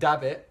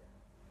 Dab it.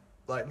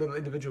 Like little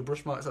individual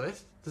brush marks like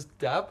this. Just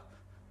dab.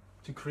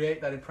 To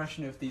create that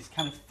impression of these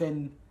kind of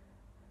thin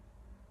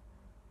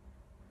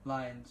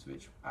lines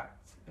which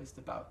act as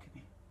the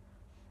balcony.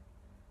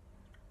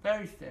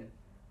 Very thin.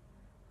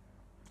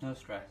 No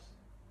stress.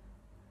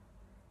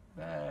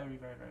 Very, very,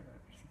 very, very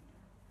thin.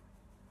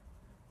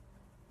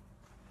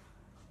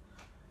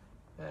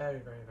 Very, very,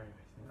 very, very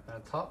thin. And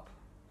on top,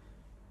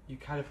 you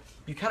kind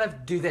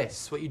of do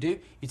this. What you do,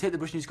 you take the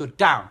brush and you just go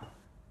down,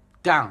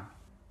 down,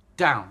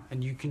 down,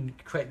 and you can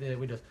create the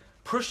windows.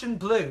 Prussian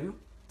blue,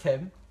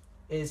 Tim,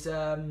 is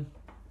well,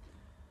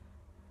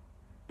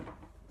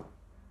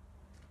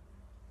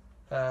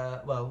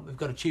 we've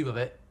got a tube of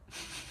it.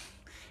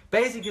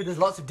 Basically, there's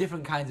lots of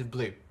different kinds of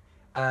blue,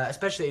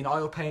 especially in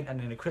oil paint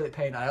and in acrylic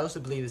paint. I also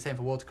believe the same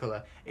for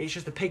watercolor. It's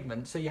just a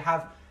pigment. So you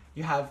have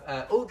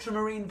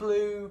ultramarine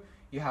blue,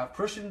 you have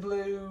Prussian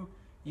blue,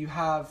 you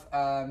have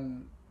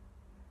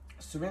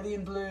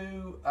cerulean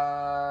blue,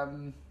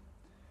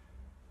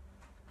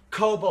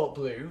 cobalt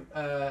blue.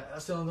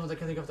 That's the only ones I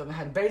can think of off the top of my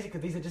head. Basically,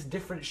 these are just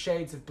different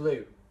shades of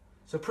blue.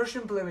 So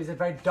Prussian blue is a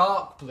very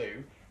dark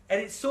blue,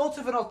 and it's sort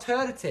of an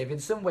alternative in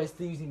some ways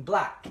to using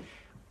black.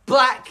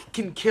 Black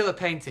can kill a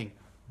painting.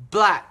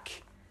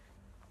 Black,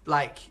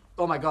 like,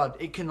 oh my God,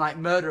 it can like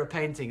murder a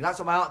painting. That's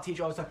what my art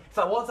teacher always said. In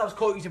fact, once I was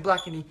caught using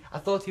black and I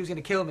thought he was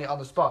going to kill me on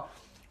the spot.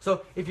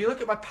 So if you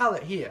look at my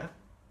palette here,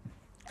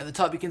 at the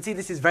top, you can see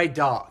this is very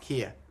dark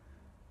here.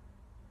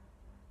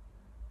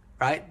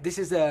 Right? This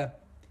is a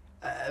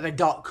very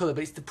dark colour,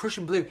 but it's the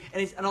Prussian blue.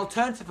 And it's an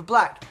alternative for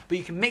black, but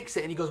you can mix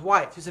it and it goes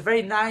white. So it's a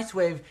very nice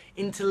way of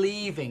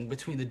interleaving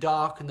between the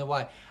dark and the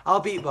white.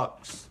 I'll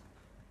beatbox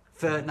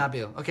for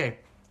Nabil. Okay.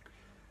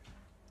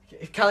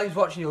 If Callum's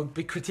watching, he'll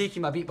be critiquing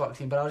my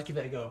beatboxing, but I'll just give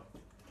it a go.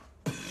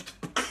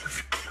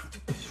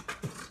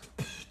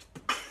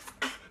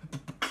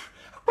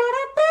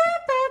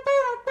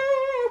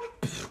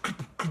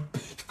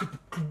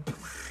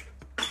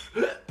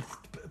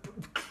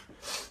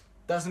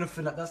 That's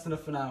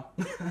enough for now.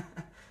 I've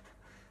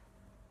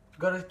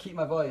got to keep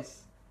my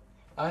voice.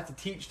 I have to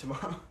teach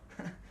tomorrow.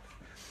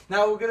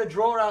 Now we're going to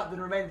draw out the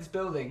remainder of this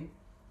building.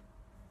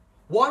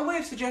 One way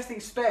of suggesting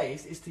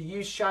space is to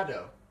use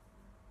shadow.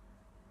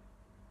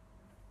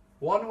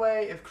 One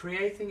way of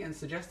creating and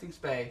suggesting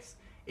space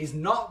is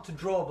not to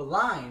draw the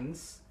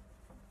lines,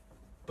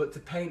 but to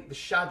paint the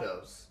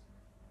shadows.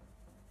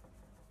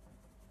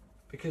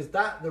 Because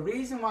the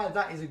reason why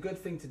that is a good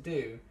thing to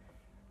do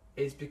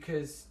is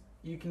because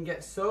you can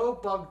get so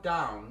bogged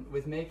down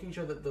with making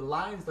sure that the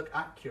lines look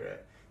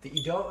accurate that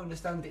you don't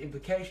understand the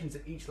implications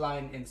of each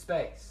line in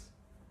space.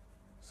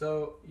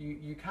 So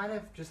you kind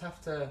of just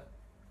have to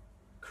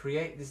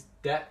create this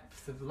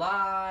depth of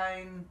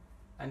line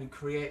and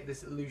create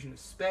this illusion of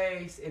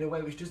space in a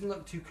way which doesn't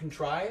look too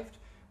contrived.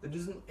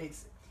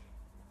 It's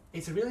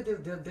a really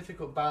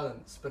difficult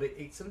balance, but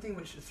it's something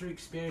which through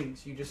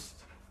experience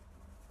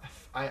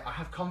I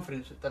have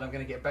confidence that I'm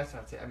going to get better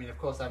at it. I mean, of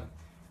course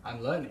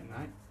I'm learning,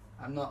 right?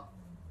 I'm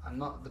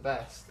not the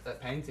best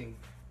at painting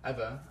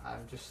ever.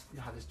 I'm just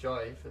have this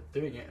joy for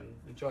doing it and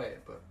enjoy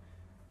it. But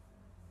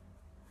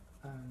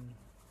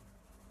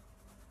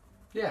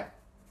yeah.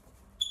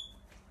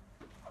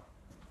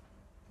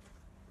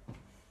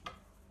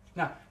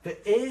 Now there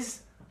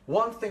is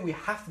one thing we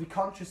have to be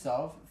conscious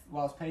of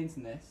whilst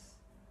painting this,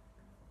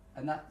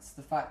 and that's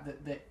the fact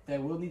that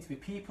there will need to be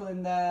people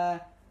in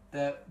there.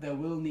 There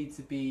will need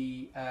to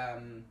be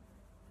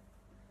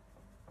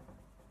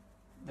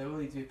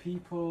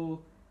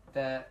people.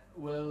 There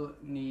will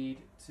need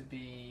to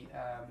be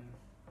a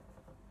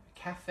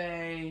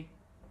cafe,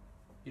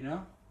 you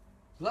know?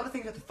 There's a lot of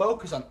things you have to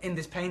focus on in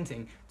this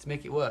painting to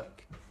make it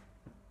work.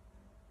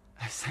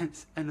 I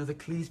sense another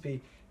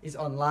Cleasby is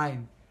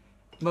online.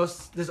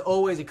 There's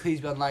always a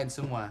Cleasby online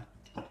somewhere.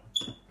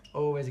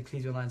 Always a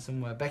Cleasby online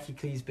somewhere. Becky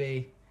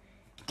Cleasby,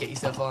 get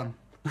yourself on.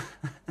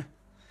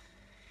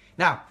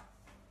 Now,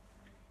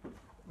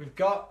 we've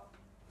got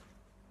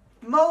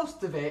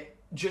most of it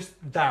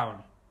just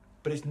down.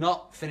 But it's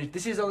not finished.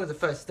 This is only the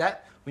first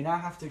step. We now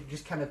have to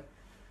just kind of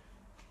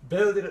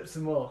build it up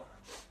some more.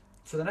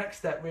 So the next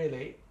step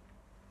really,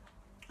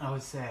 I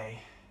would say,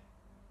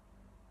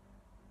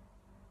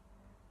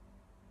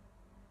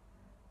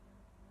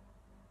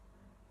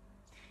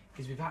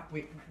 is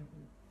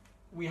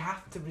we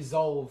have to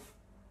resolve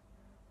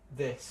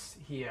this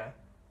here.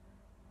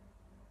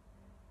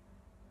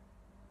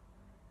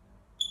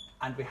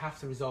 And we have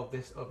to resolve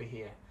this over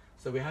here.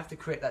 So we have to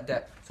create that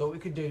depth. So what we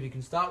can do is we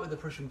can start with the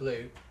Prussian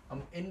blue,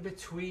 and in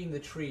between the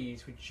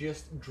trees we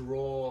just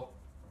draw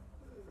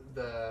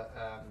the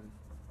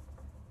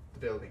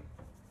building.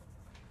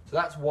 So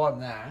that's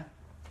one there,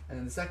 and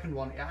then the second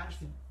one, it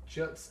actually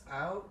juts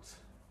out,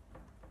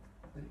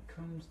 then it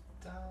comes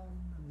down,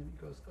 and then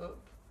it goes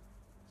up.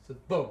 So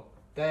boom,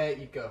 there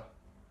you go.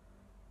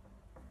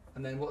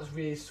 And then what's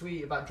really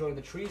sweet about drawing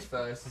the trees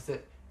first is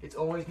that it's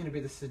always going to be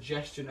the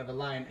suggestion of a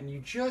line, and you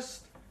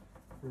just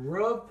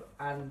rub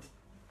and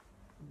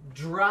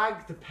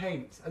drag the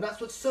paint. And that's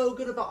what's so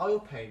good about oil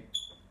paint,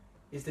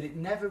 is that it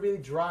never really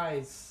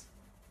dries.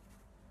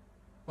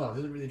 Well, it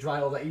doesn't really dry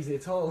all that easily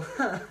at all.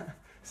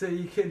 So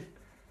you can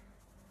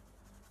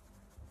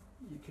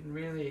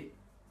really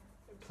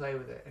play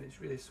with it, and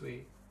it's really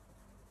sweet.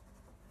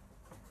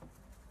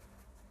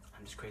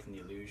 I'm just creating the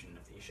illusion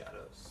of these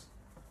shadows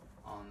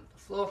on the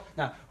floor.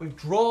 Now we've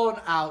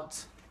drawn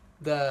out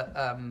this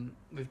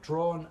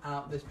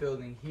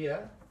building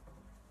here.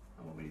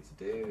 And what we need to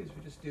do is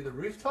we just do the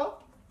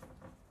rooftop.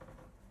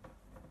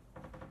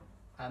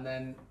 and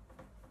then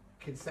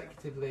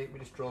consecutively we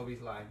just draw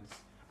these lines.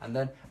 And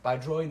then by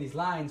drawing these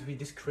lines, we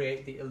just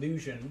create the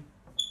illusion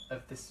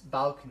of this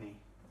balcony.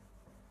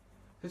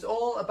 It's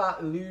all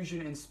about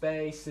illusion in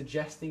space,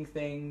 suggesting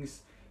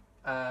things.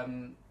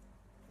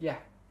 Yeah.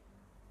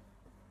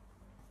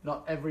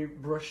 Not every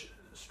brush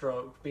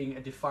stroke being a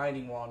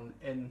defining one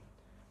in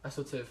a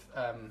sort of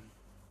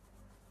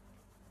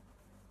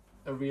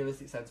a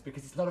realistic sense,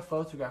 because it's not a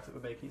photograph that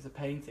we're making, it's a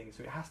painting,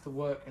 so it has to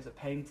work as a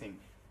painting.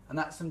 And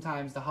that's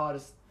sometimes the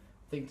hardest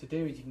thing to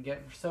do, is you can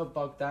get so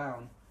bogged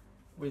down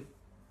with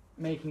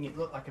making it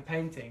look like a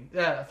painting.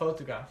 Yeah, a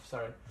photograph,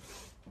 sorry.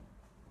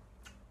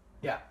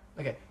 Yeah,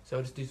 okay, so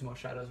I'll just do some more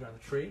shadows around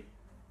the tree.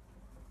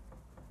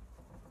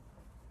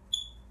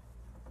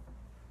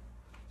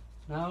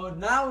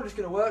 Now we're just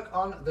going to work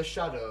on the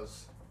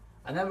shadows.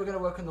 And then we're going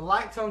to work on the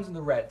light tones and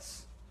the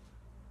reds.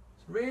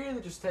 So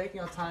really just taking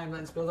our time,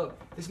 letting this build up.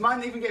 This might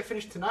not even get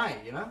finished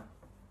tonight, you know?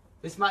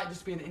 This might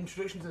just be an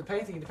introduction to the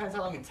painting. It depends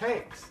how long it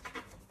takes.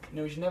 You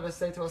know, we should never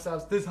say to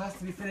ourselves, this has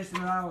to be finished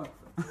in an hour.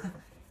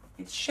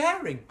 It's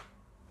sharing.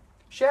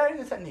 Sharing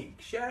the technique,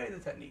 sharing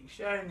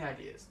the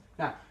ideas.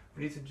 Now,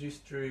 we need to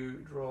just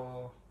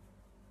draw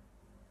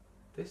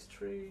this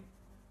tree,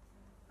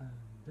 and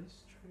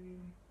this tree,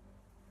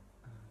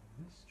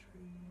 and this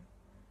tree,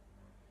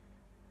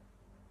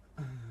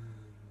 and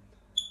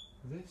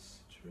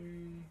this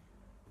tree,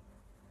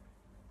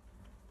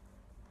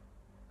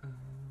 and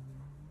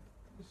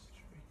this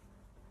tree.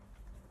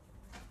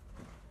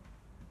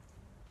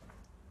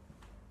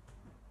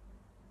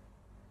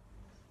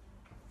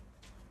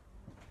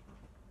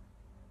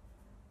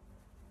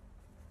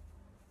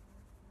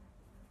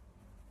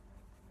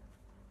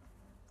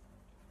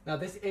 Now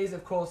this is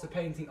of course a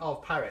painting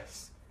of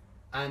Paris,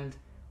 and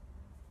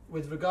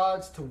with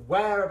regards to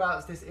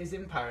whereabouts this is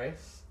in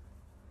Paris,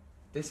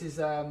 this is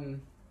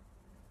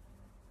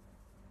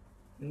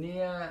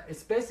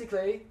it's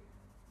basically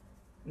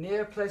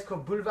near a place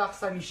called Boulevard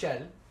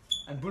Saint-Michel,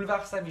 and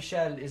Boulevard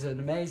Saint-Michel is an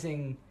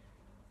amazing,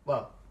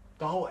 well,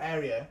 the whole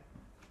area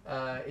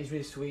is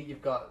really sweet.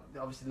 You've got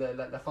obviously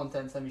La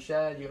Fontaine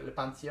Saint-Michel, you've got Le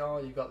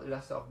Pantheon, you've got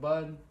La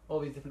Sorbonne, all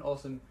these different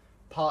awesome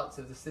parts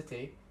of the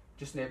city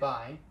just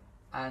nearby.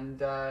 And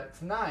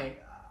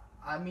tonight,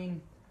 I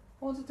mean,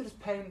 I wanted to just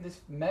paint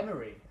this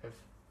memory of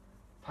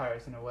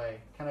Paris in a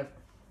way, kind of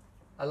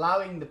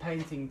allowing the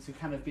painting to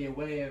kind of be a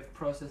way of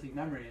processing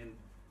memory, and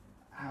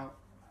how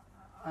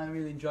I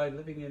really enjoyed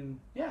living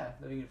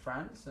in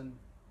France and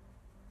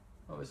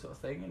all this sort of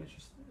thing. And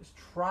it's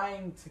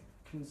trying to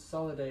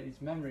consolidate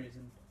these memories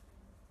and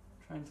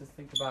trying to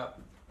think about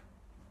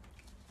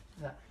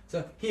that.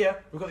 So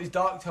here we've got these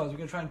dark tones. We're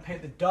going to try and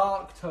paint the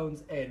dark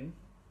tones in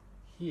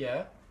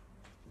here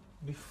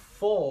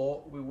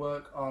before we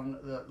work on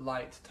the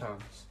light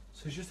tones.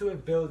 So it's just a way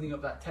of building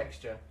up that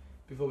texture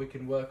before we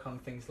can work on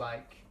things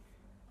like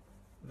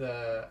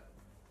the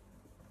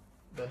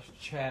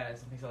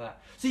chairs and things like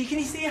that. So you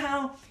can see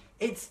how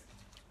it's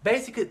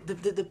basically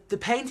the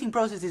painting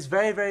process is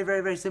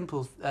very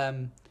simple.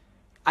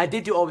 I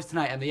did do all this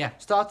tonight, and yeah,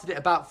 started it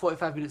about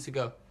 45 minutes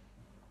ago,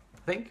 I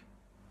think.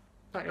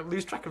 I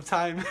lose track of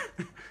time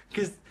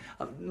because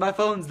my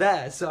phone's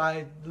there, so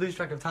I lose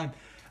track of time.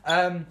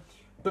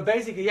 But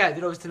basically, yeah, I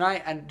did all this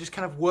tonight, and just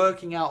kind of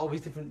working out all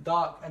these different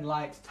dark and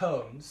light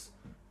tones.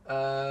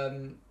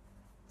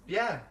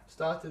 Yeah,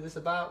 started this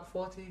about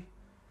 40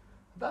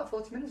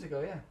 minutes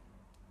ago, yeah.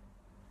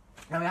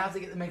 And we have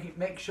to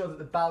make sure that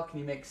the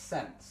balcony makes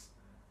sense.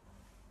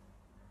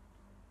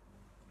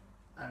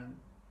 And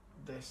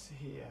this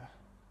here.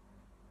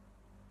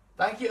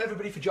 Thank you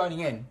everybody for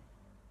joining in.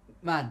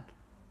 Man,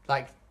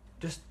 like,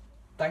 just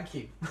thank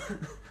you. There's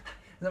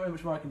not really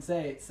much more I can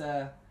say. It's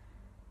an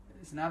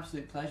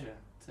absolute pleasure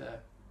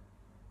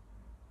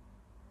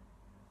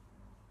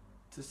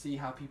to see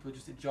how people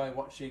just enjoy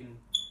watching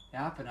it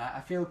happen.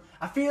 I feel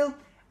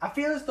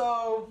as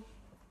though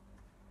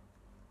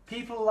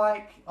people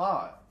like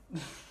art.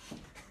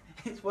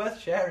 It's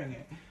worth sharing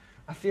it.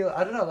 I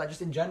don't know, like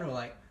just in general,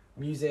 like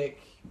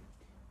music,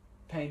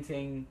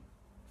 painting,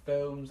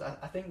 films.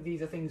 I think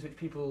these are things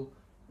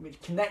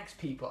which connects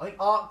people. I think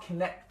art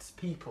connects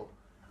people.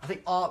 I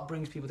think art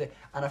brings people together.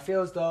 And I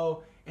feel as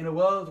though in a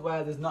world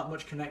where there's not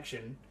much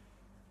connection,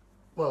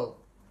 well,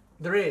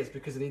 there is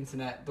because of the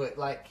internet, but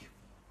like,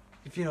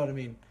 if you know what I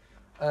mean,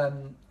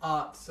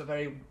 art's a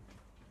very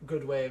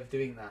good way of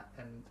doing that.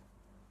 And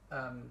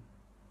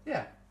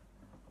yeah,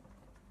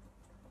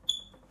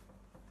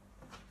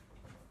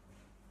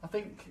 I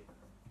think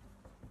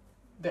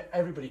that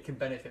everybody can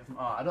benefit from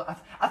art.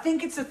 I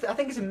think it's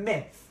a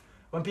myth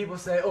when people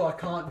say, "Oh, I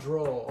can't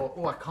draw," or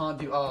 "Oh, I can't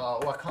do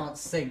art," or "I can't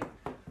sing."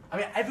 I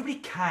mean, everybody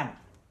can,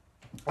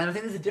 and I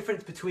think there's a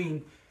difference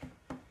between.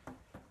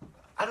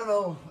 I don't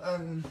know.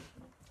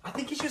 I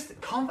think it's just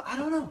I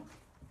don't know.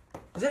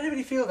 Does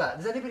anybody feel that?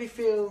 Does anybody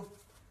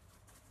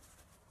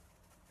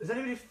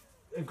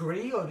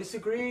agree or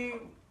disagree?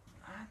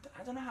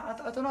 I don't know.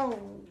 I don't know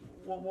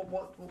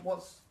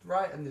what's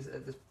right at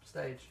this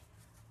stage.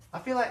 I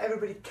feel like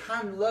everybody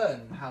can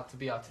learn how to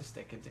be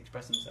artistic and to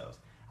express themselves.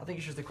 I think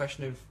it's just a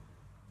question of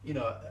you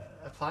know,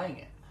 applying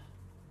it.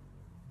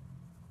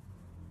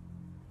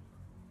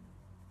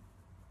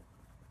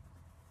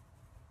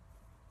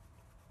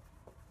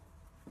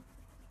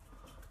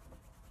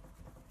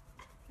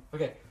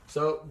 Okay,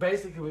 so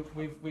basically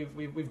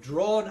we've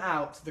drawn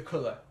out the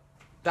colour.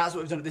 That's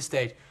what we've done at this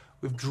stage.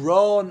 We've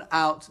drawn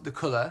out the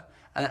colour,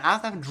 and then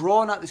after having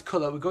drawn out this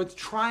colour, we're going to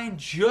try and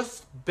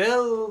just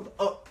build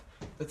up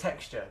the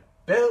texture.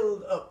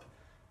 Build up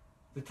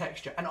the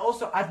texture, and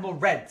also add more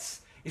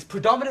reds. It's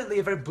predominantly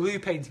a very blue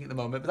painting at the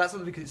moment, but that's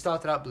only because it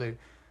started out blue.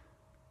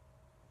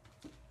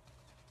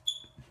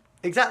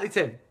 Exactly,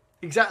 Tim.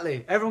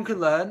 Exactly. Everyone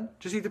can learn,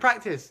 just need to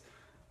practice.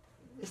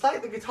 It's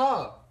like the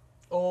guitar,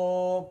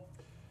 or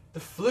the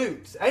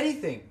flute,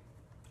 anything.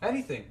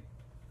 Anything.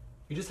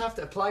 You just have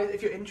to apply it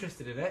if you're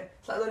interested in it.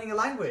 It's like learning a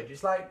language.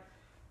 It's like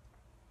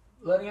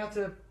learning how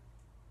to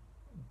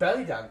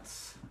belly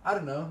dance. I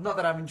don't know. Not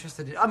that I'm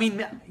interested in. I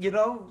mean, you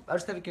know, I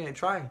just never gave it a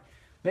try.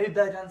 Maybe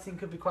belly dancing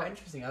could be quite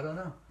interesting. I don't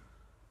know.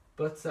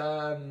 But,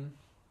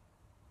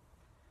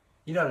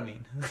 you know what I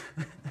mean.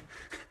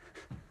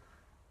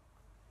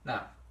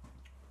 Now,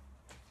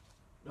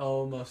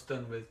 almost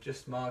done with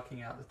just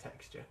marking out the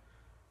texture.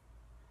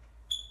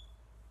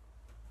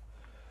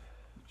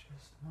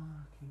 Just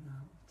marking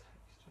out the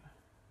texture.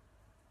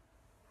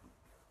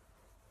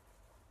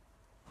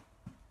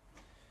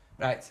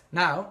 Right,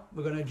 now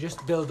we're going to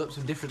just build up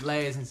some different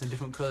layers and some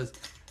different colours.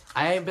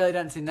 I ain't belly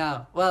dancing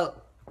now.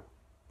 Well,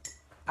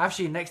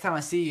 actually, next time I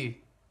see you,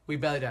 we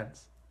belly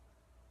dance.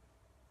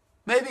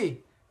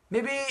 Maybe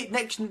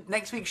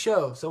next week's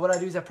show. So what I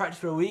do is I practice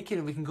for a week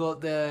and we can go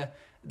at the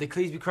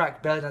Cleasby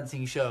Craic belly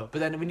dancing show. But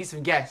then we need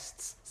some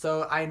guests.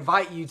 So I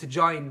invite you to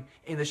join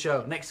in the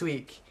show next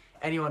week.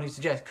 Anyone who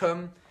suggests,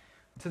 come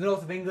to the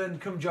north of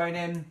England, come join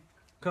in,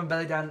 come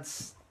belly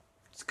dance.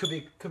 This could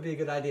be a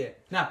good idea.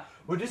 Now,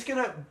 we're just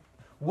gonna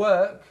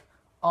work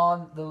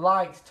on the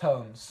light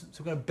tones.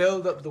 So we're gonna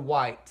build up the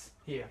white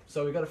here.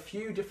 So we've got a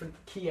few different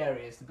key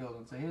areas to build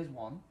on. So here's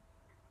one.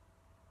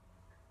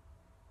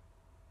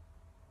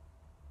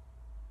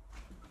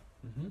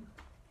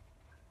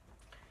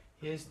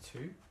 Here's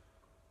two.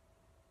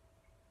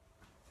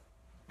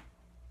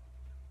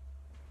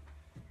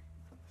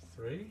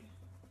 Three.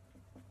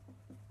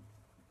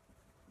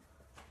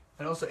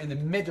 And also in the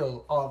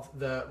middle of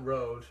the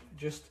road,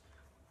 just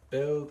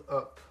build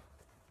up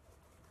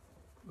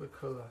the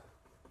colour.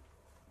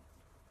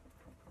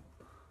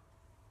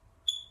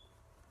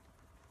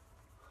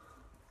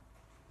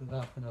 The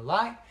dark and the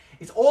light.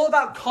 It's all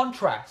about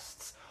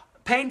contrasts.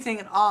 Painting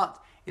and art,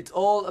 it's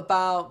all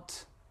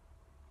about,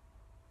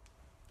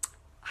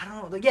 I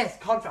don't know, yes,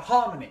 contrast,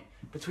 harmony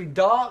between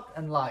dark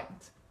and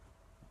light.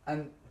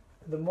 And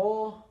the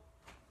more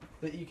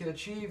that you can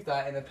achieve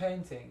that in a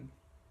painting,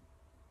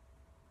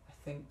 I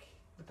think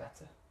the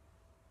better.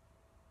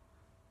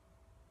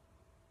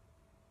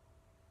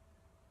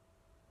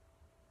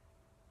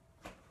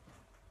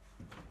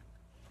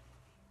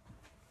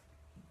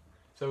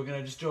 So we're going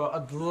to just draw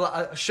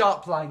a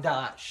sharp line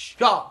down,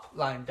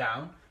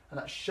 and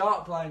that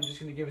sharp line is just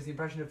going to give us the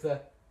impression of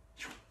the,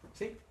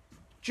 see?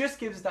 Just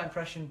gives us that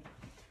impression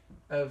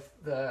of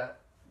the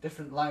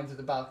different lines of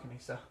the balcony.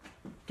 So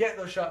get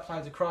those sharp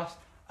lines across,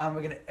 and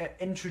we're going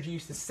to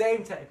introduce the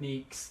same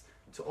techniques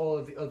to all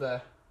of the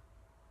other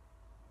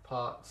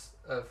parts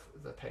of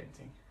the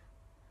painting.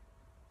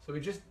 So we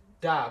just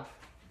dab.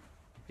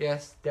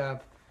 Yes,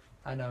 dab.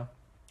 I know.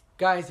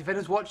 Guys, if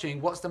anyone's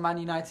watching, what's the Man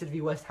United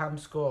v West Ham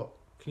score?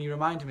 Can you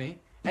remind me?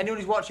 Anyone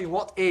who's watching,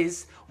 what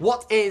is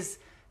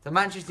the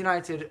Manchester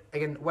United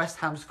against West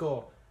Ham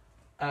score?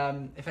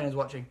 If anyone's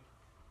watching.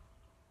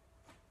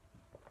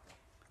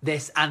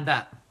 This and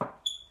that.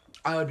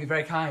 I would be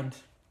very kind.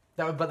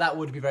 That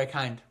would be very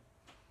kind.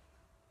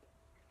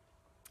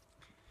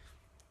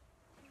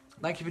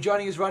 Thank you for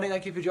joining us, Ronnie.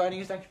 Thank you for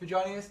joining us. Thank you for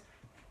joining us.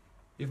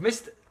 You've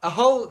missed a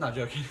whole... No,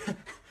 joking.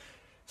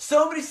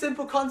 So many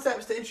simple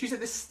concepts to introduce at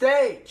this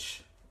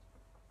stage.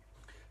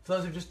 For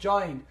those who've just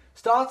joined.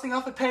 Starting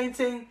off a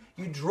painting,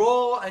 you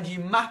draw and you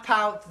map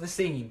out the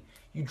scene.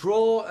 You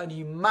draw and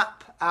you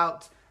map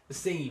out the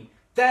scene.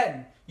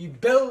 Then you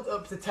build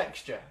up the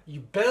texture.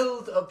 You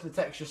build up the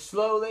texture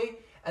slowly,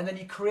 and then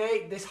you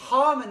create this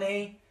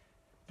harmony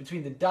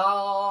between the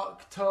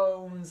dark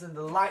tones and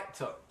the light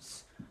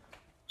tones.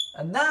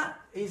 And that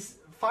is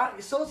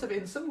sort of,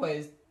 in some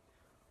ways,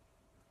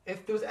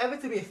 if there was ever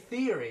to be a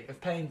theory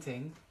of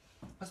painting,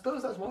 I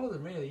suppose that's one of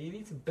them, really. You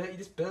need to you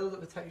just build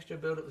up the texture,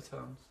 build up the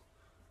tones.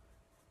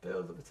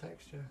 Build up the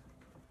texture,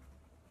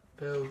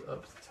 build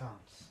up the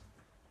tones.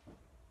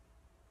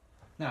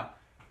 Now,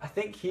 I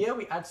think here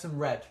we add some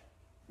red.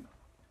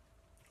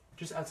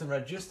 Just add some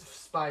red, just to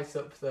spice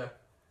up the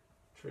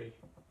tree.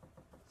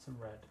 Some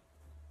red.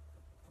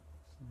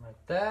 Some red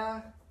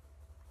there.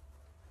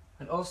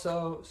 And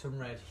also some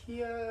red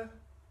here.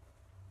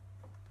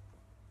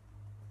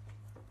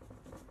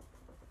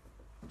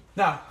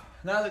 Now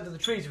that we've done the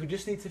trees, we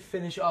just need to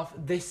finish off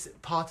this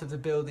part of the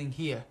building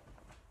here.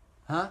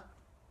 Huh?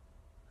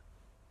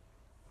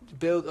 To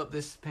build up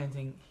this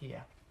painting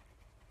here.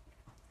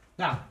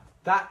 Now,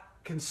 that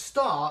can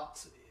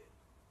start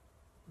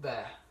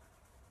there.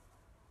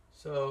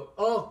 So,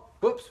 oh,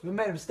 whoops, we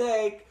made a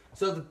mistake.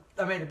 So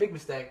I made a big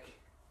mistake.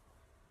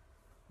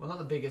 Well, not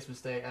the biggest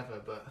mistake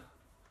ever, but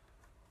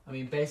I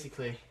mean,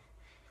 basically,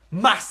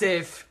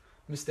 massive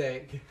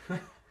mistake.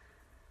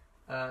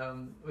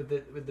 With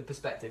the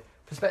perspective.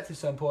 Perspective's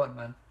so important,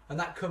 man, and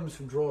that comes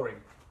from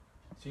drawing.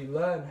 So you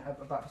learn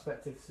about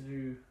perspective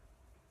through.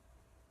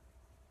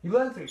 You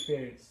learn through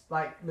experience,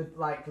 like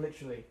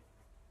literally.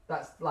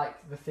 That's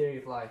like the theory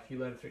of life. You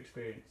learn through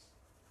experience.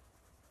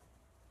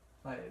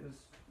 Like, there's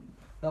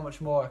not much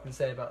more I can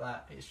say about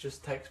that. It's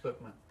just textbook,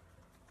 man.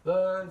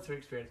 Learn through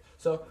experience.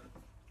 So,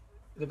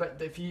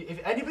 if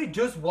anybody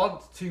does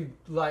want to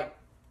like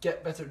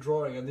get better at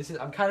drawing, and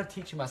I'm kind of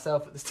teaching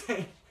myself at this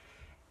stage.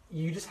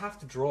 You just have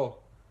to draw,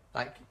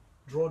 like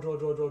draw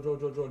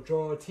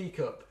a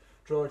teacup,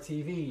 draw a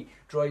TV,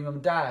 draw your mum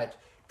and dad,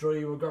 draw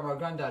your grandma and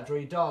granddad, draw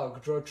your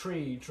dog, draw a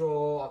tree,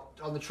 draw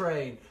on the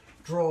train,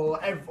 draw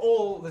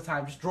all the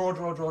time. Just draw,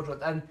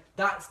 and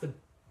that's the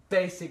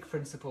basic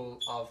principle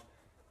of.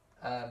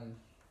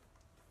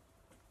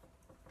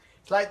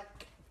 It's like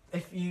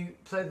if you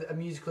play a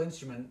musical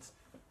instrument,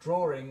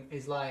 drawing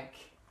is like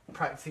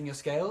practicing your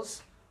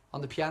scales on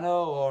the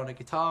piano or on a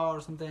guitar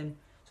or something.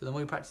 So the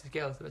more you practice the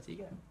scales, the better you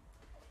get.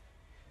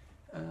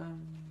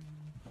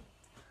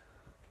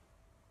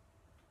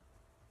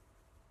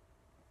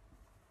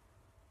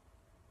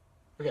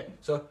 Okay,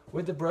 so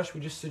with the brush,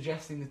 we're just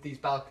suggesting that these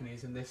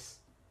balconies and this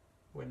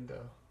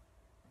window.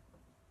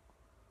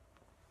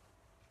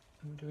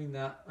 I'm doing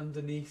that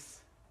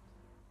underneath.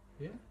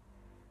 Yeah.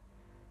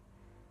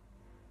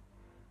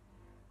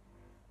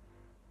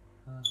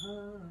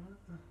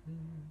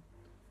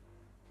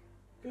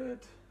 Good.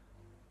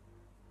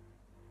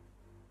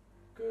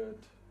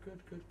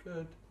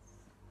 Good.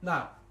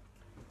 Now,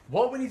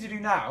 what we need to do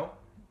now,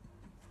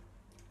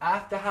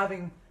 after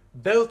having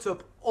built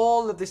up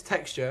all of this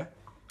texture,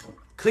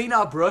 clean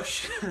our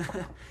brush.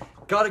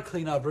 Gotta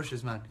clean our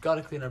brushes, man.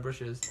 Gotta clean our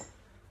brushes.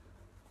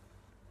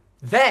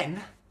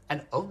 Then,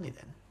 and only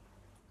then,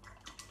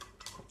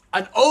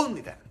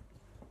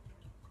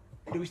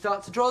 do we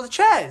start to draw the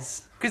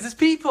chairs. Because there's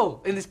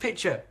people in this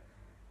picture.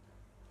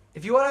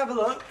 If you want to have a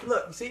look,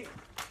 you see,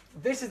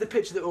 this is the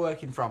picture that we're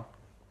working from.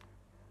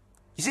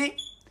 You see?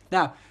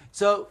 Now,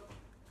 so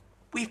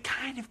we've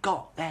kind of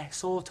got there,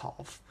 sort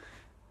of.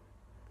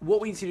 What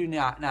we need to do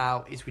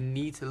now is we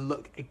need to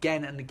look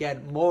again and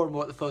again, more and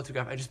more at the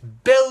photograph and just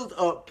build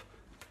up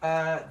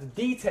the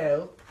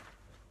detail.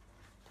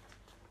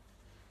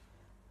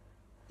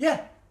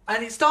 Yeah,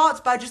 and it starts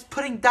by just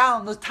putting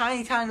down those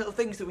tiny little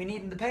things that we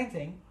need in the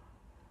painting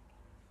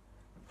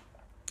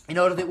in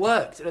order that it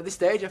works. And at this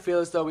stage, I feel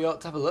as though we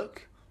ought to have a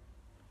look.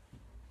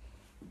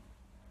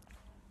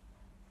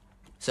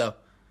 So,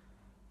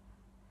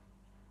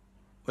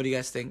 what do you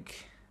guys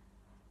think?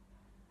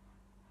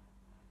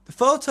 The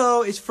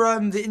photo is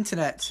from the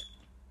internet.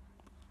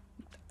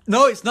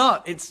 No, it's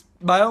not. It's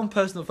my own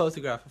personal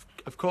photograph,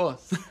 of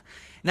course.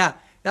 Now,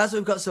 that's what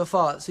we've got so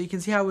far. So you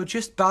can see how we're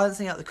just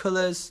balancing out the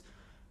colours.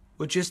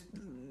 We're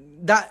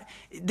about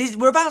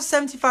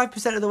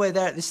 75% of the way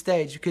there at this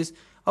stage, because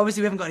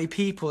obviously we haven't got any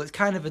people. It's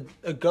kind of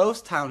a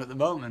ghost town at the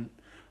moment.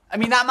 I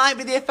mean, that might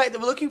be the effect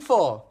that we're looking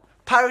for.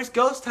 Paris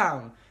ghost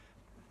town.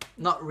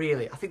 Not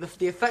really. I think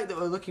the effect that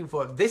we're looking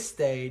for at this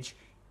stage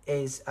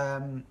is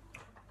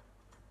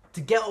to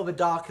get all the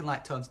dark and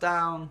light tones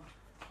down.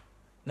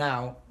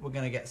 Now we're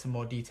going to get some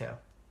more detail.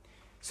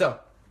 So,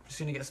 I'm just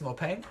going to get some more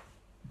paint.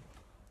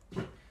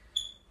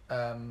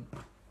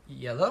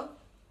 Yellow.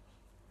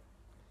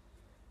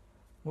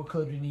 What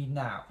colour do we need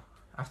now?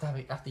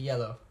 After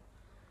yellow.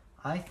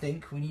 I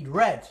think we need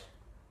red.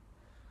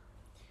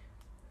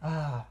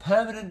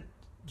 Permanent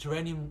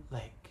geranium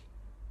lake.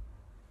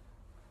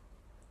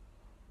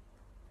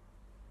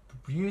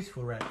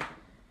 Beautiful red.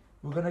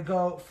 We're going to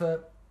go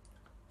for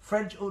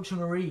French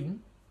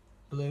ultramarine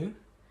blue.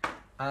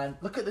 And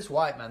look at this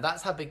white, man.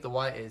 That's how big the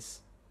white is.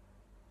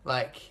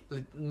 Like,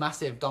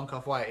 massive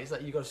donk-off white. It's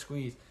like you got to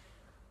squeeze.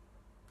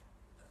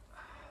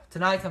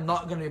 Tonight I'm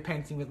not going to be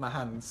painting with my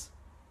hands.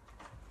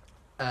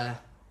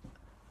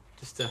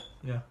 Just to,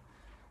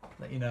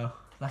 let you know.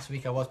 Last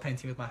week I was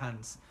painting with my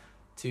hands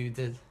to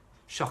the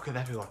shock of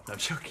everyone. No, I'm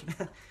joking.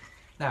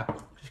 Now, I'm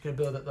just going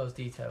to build up those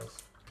details.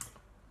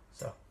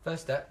 So,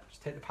 first step,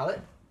 just take the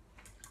palette.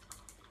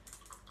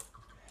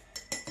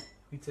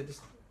 We need to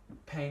just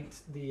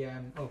paint the,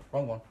 oh,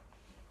 wrong one.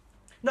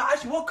 No,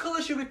 actually, what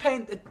colour should we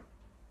paint a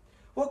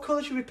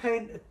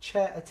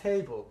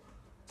table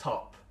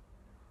top?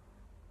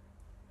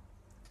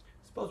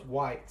 I suppose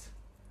white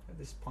at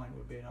this point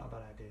would be not a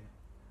bad idea.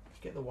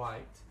 Just get the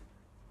white.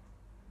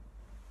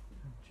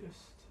 And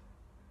just...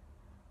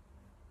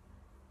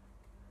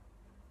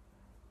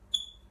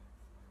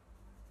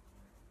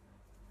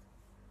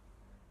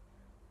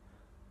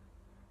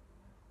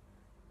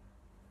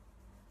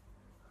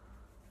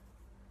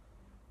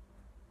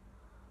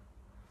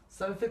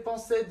 Ça me fait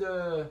penser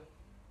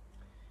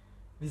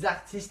des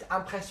artistes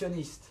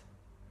impressionnistes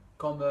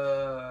comme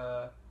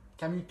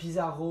Camille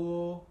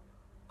Pissarro,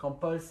 comme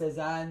Paul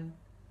Cézanne,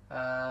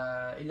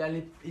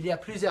 Il y a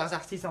plusieurs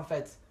artistes en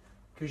fait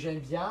que j'aime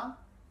bien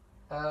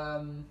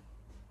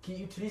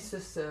qui utilisent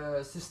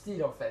ce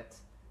style en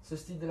fait, ce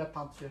style de la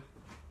peinture.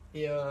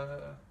 Et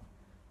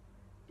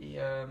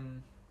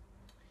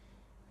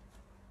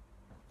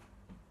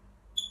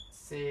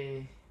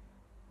c'est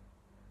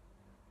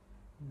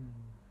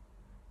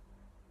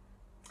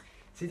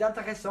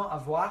intéressant à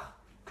voir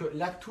que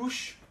la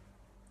touche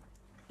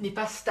n'est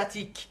pas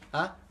statique,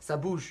 hein, ça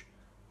bouge.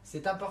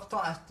 C'est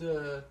important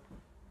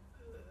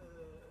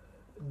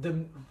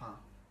de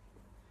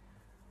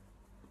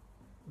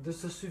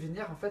se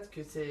souvenir en fait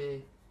que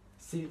c'est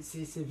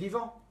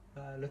vivant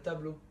le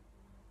tableau.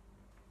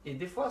 Et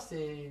des fois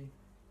c'est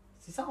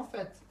ça en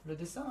fait, le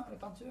dessin, la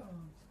peinture.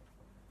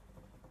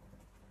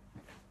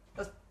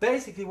 That's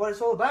basically what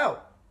it's all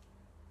about.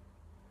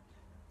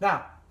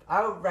 Now,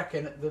 I would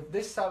reckon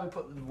this side we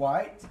put the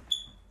white,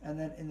 and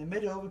then in the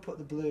middle we put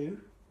the blue.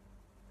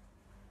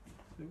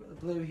 So we've got the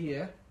blue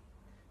here.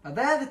 Now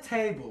they're the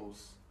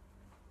tables.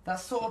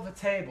 That's sort of a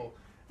table.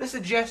 The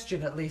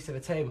suggestion at least of a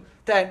table.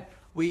 Then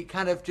we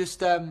kind of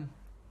just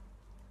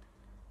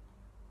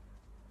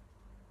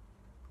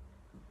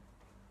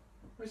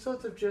we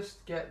sort of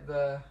just get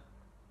the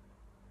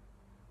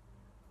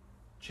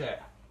chair.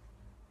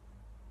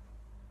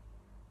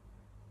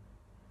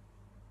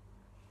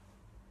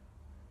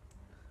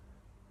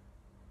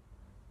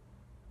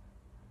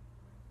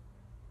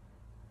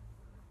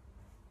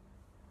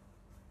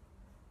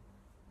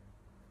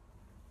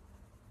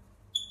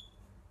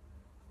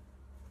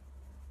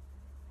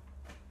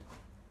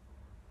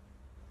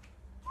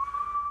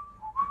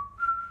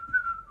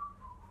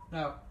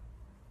 Now,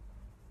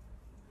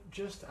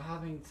 just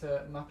having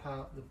to map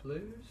out the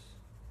blues.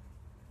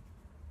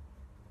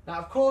 Now,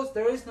 of course,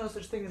 there is no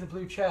such thing as a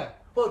blue chair.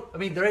 Well, I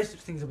mean, there is such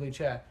thing as a blue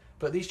chair,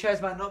 but these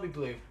chairs might not be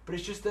blue. But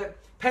it's just that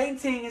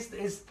painting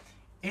is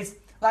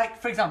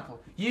like, for example,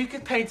 you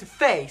could paint a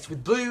face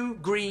with blue,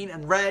 green,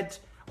 and red,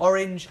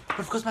 orange. But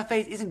of course, my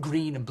face isn't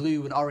green and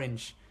blue and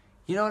orange.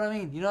 You know what I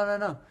mean? You know what I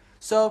know?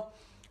 So,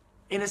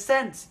 in a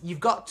sense, you've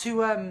got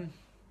to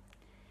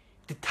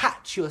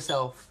detach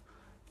yourself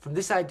from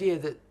this idea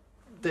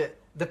that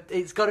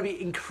it's got to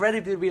be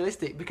incredibly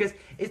realistic, because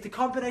it's the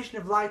combination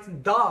of light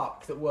and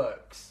dark that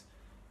works,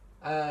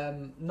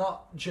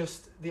 not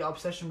just the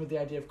obsession with the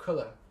idea of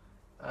colour,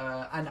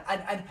 and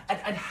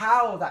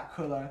how that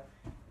colour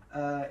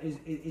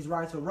is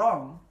right or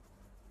wrong.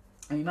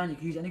 I mean, man, you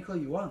can use any colour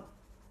you want.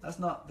 That's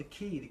not the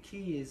key. The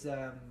key is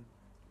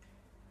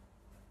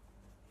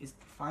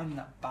finding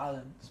that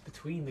balance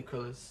between the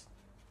colours.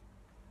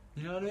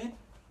 You know what I mean?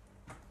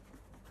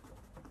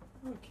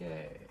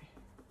 Okay.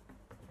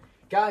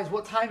 Guys,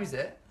 what time is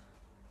it?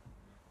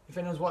 If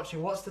anyone's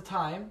watching, what's the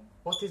time?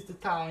 What is the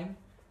time?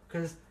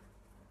 Because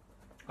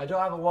I don't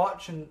have a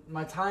watch and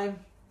my time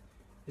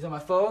is on my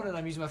phone and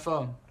I'm using my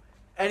phone.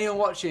 Anyone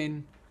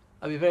watching,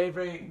 I'll be very,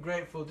 very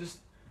grateful. Just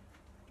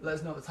let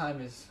us know what the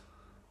time is.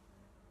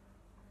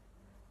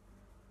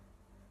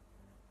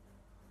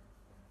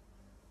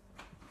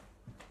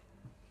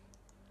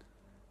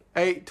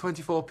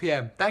 (8:24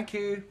 p.m) Thank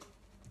you.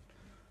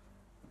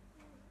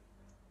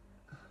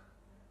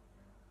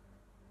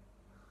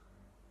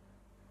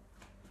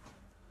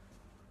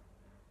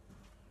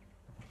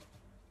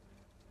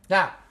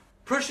 Now,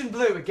 Prussian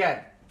blue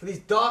again, for these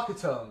darker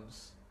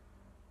tones.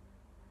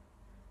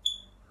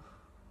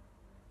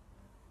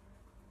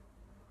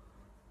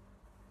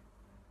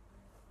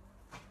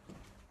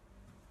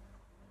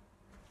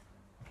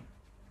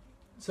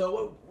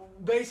 So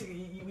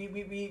basically,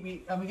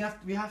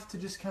 we have to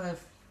just kind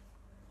of,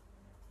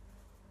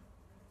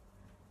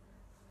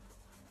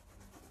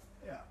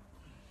 yeah.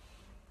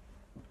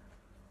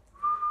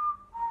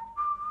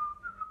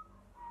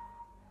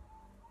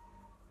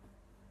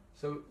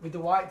 So with the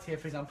white here,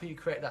 for example, you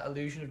create that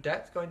illusion of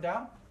depth going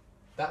down.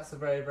 That's a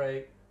very,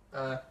 very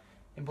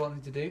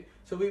important thing to do.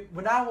 So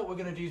now what we're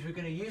going to do is we're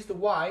going to use the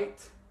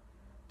white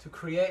to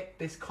create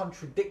this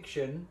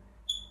contradiction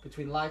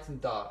between light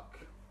and dark.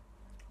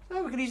 So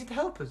we're going to use it to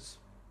help us.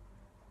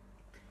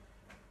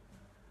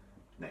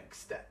 Next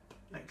step,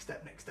 next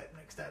step, next step,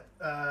 next step.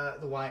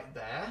 The white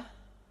there.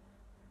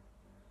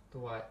 The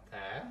white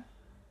there.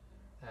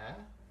 There.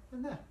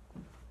 And there.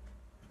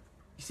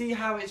 You see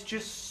how it's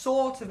just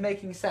sort of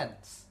making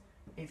sense?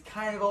 It's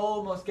kind of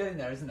almost getting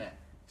there, isn't it?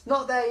 It's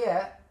not there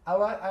yet.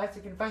 I have to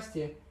confess to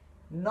you,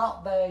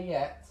 not there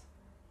yet.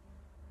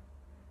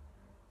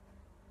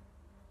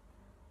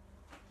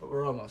 But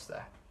we're almost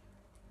there.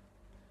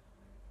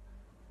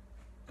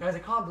 Guys, I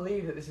can't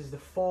believe that this is the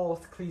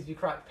 4th Cleasby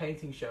Craic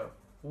Painting Show.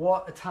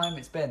 What a time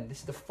it's been. This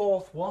is the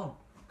 4th one.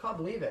 Can't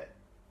believe it.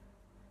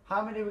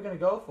 How many are we going to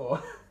go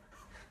for?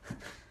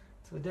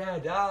 Till the day I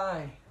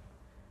die.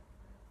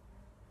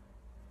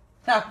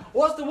 Now,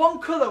 what's the one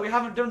colour we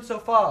haven't done so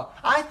far?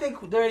 I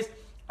think there is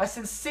a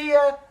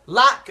sincere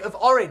lack of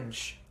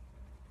orange.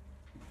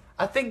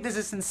 I think there's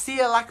a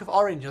sincere lack of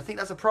orange. I think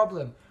that's a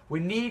problem. We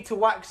need to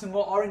whack some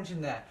more orange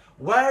in there.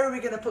 Where are we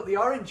going to put the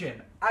orange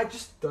in? I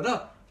just don't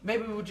know.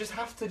 Maybe we'll just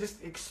have to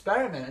just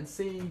experiment and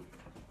see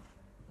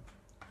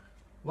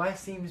where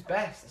seems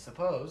best, I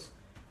suppose.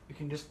 We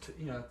can just,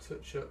 you know,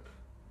 touch up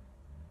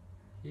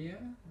here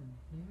and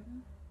here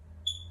and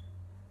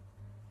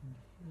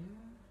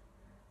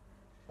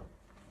here.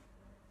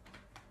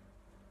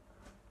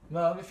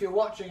 Well, if you're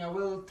watching, I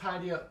will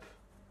tidy up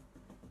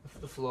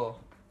the floor.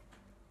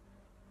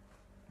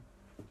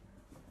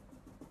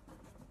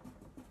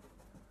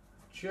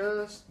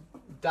 Just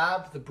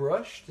dab the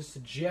brush to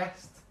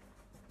suggest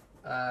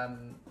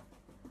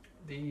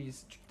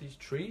these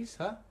trees,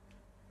 huh?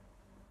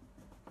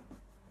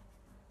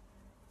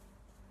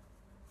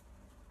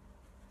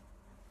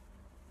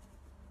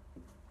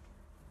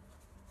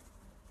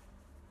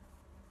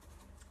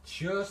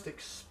 Just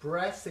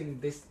expressing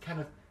this kind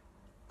of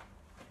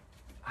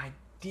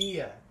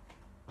idea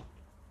that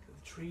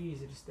the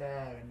trees are just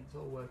there and it's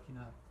all working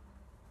out.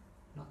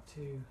 Not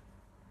too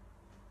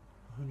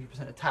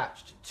 100%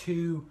 attached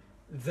to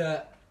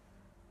the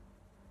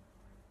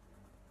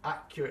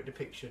accurate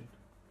depiction.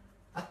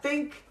 I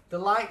think the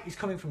light is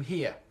coming from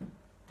here.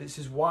 This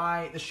is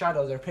why the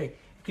shadows are appearing.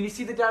 Can you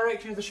see the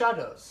direction of the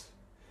shadows?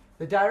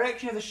 The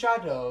direction of the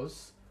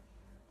shadows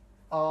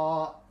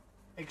are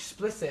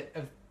explicit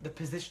of the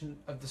position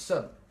of the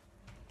sun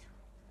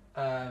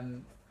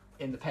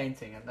in the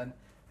painting,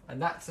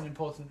 and that's an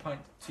important point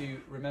to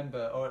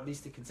remember, or at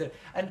least to consider.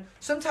 And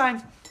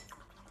sometimes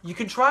you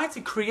can try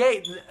to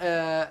create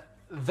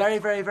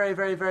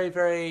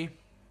very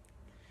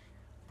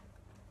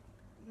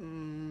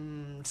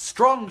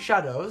strong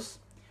shadows,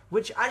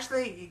 which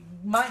actually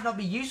might not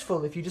be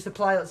useful if you just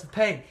apply lots of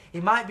paint.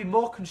 It might be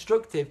more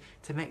constructive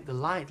to make the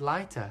light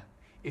lighter.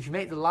 If you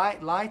make the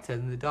light lighter,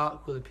 then the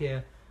dark will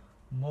appear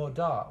more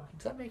dark.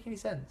 Does that make any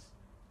sense?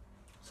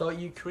 So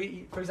you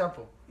create, for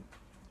example,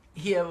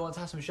 here we want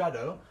to have some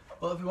shadow.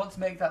 Well, if we want to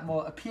make that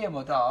appear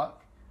more dark,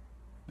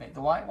 make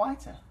the white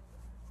whiter.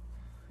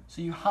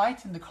 So you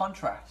heighten the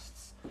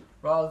contrasts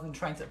rather than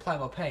trying to apply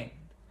more paint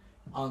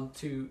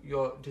onto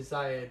your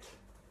desired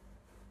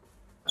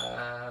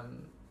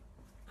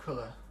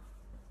colour.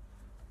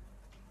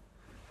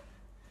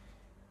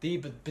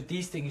 But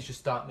these things just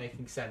start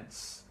making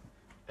sense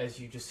as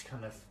you just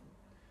kind of,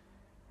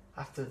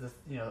 after the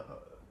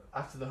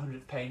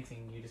 100th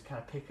painting, you just kind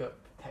of pick up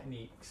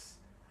techniques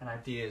and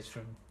ideas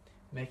from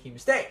making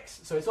mistakes.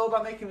 So it's all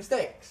about making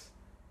mistakes.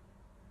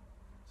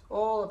 It's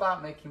all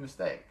about making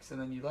mistakes, and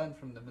then you learn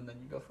from them, and then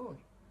you go forward.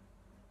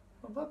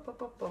 I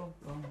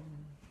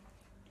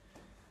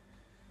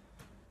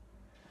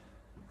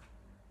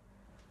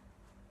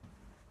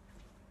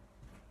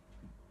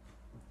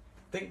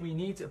think we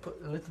need to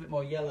put a little bit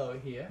more yellow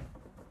here,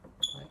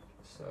 like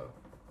so.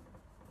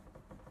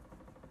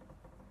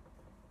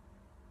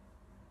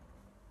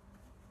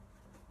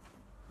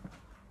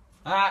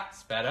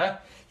 That's better.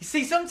 You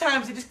see,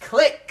 sometimes it just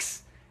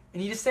clicks,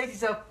 and you just say to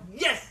yourself,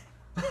 yes!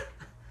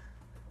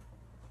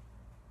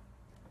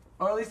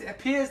 Or at least it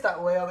appears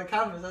that way on the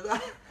canvas.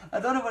 I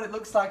don't know what it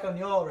looks like on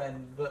your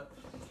end, but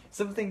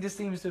something just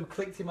seems to have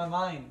clicked in my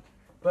mind.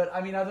 But,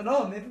 I mean, I don't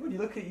know, maybe when you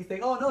look at it you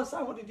think, oh no,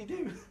 Sam, what did you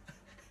do?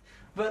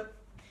 But,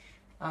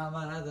 oh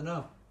man, I don't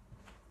know.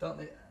 Don't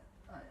they?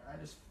 I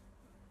just,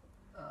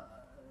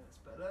 it's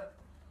better.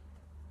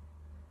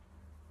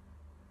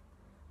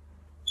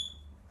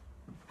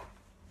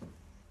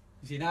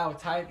 You see, now we're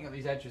tightening up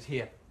these edges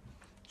here.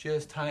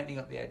 Just tightening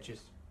up the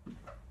edges.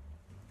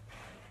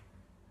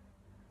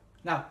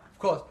 Now, of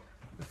course,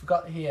 we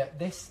forgot here,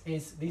 these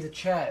are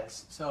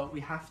chairs, so we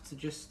have to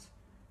just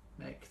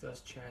make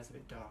those chairs a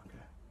bit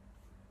darker.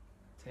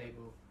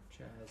 Table,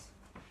 chairs.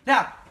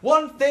 Now,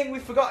 one thing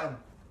we've forgotten.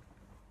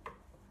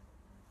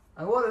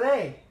 And what are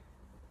they?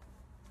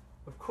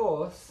 Of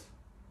course,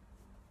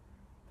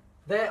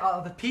 they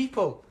are the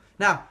people.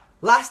 Now,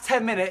 last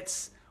 10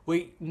 minutes,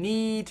 we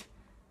need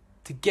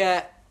to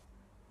get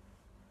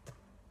the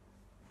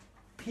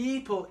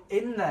people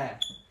in there.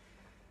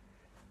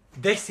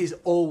 This is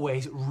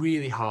always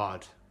really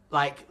hard.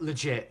 Like,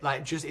 legit.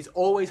 Like, just, it's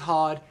always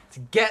hard to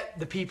get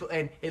the people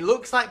in. It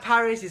looks like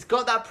Paris. It's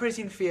got that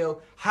Parisian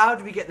feel. How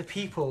do we get the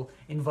people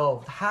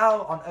involved?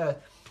 How on earth?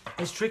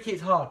 It's tricky.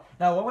 It's hard.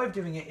 Now, one way of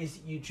doing it is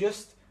you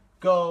just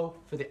go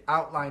for the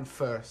outline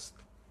first.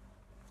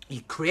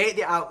 You create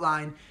the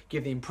outline,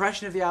 give the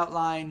impression of the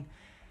outline,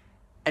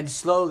 and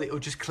slowly it will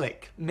just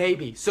click.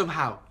 Maybe,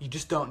 somehow. You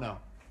just don't know.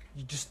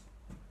 You just...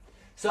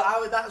 So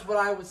that's what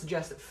I would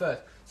suggest at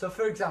first. So,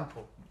 for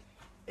example,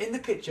 in the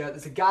picture,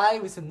 there's a guy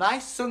with some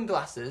nice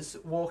sunglasses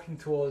walking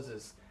towards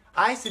us.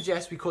 I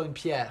suggest we call him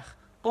Pierre.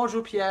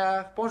 Bonjour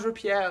Pierre, bonjour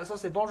Pierre. So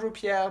say bonjour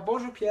Pierre,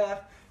 bonjour Pierre.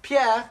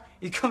 Pierre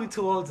is coming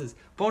towards us.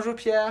 Bonjour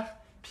Pierre.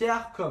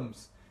 Pierre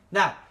comes.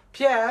 Now,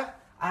 Pierre,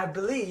 I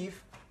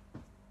believe,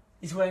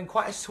 is wearing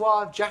quite a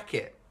suave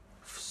jacket.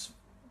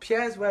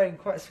 Pierre's wearing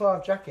quite a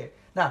suave jacket.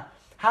 Now,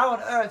 how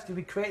on earth do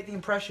we create the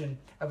impression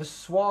of a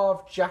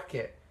suave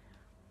jacket?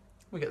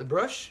 We get the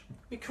brush,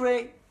 we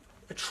create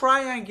a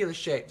triangular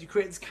shape to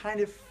create this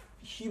kind of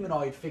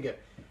humanoid figure.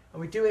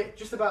 And we do it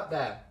just about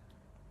there.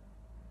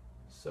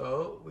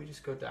 So we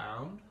just go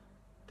down,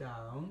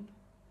 down,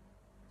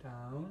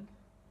 down,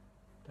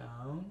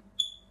 down,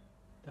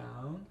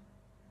 down,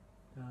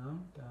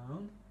 down,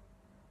 down,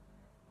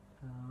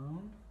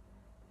 down.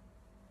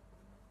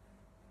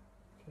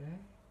 Okay.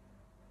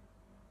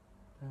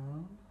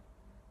 Down,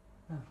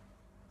 down.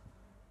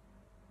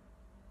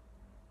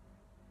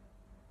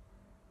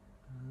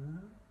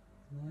 And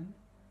then.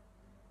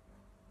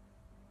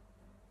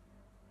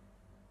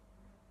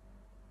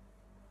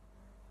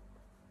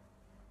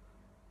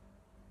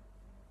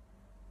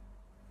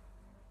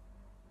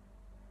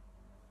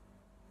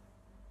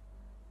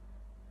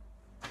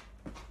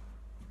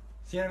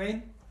 See what I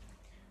mean?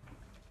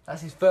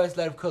 That's his first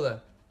layer of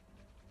colour.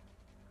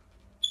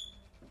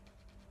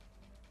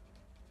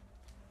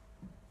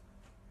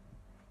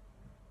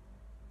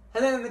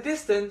 And then in the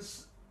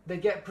distance, they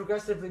get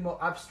progressively more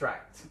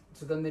abstract.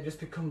 So then they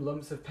just become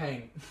lumps of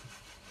paint.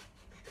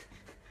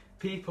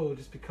 People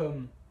just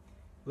become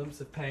lumps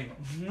of paint.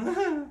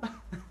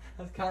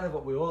 That's kind of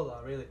what we all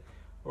are, really.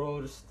 We're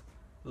all just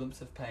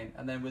lumps of paint.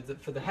 And then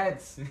for the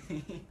heads,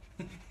 you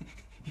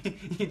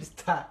just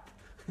tap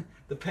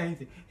the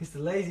painting. It's the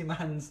lazy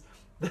man's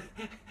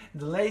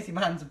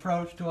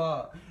approach to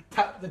art.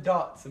 Tap the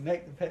dots and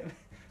make the paint.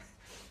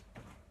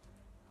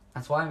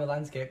 That's why I'm a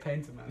landscape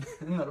painter, man.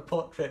 I'm not a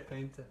portrait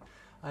painter.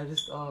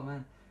 Oh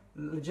man,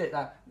 legit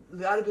that.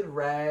 Add a bit of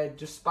red,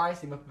 just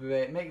spice him up a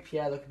bit, make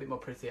Pierre look a bit more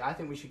pretty. I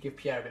think we should give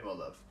Pierre a bit more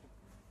love.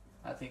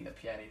 I think that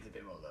Pierre needs a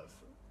bit more love.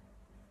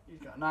 He's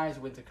got a nice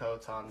winter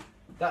coat on.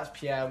 That's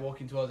Pierre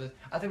walking towards us.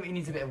 I think he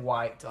needs a bit of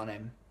white on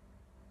him.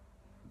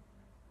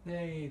 He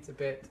needs a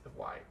bit of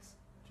white.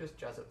 Just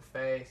jazz up the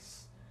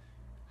face,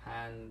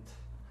 hands,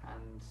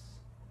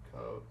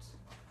 coat.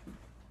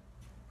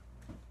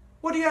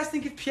 What do you guys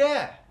think of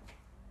Pierre?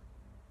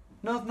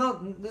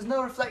 No, there's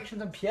no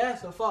reflections on Pierre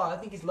so far. I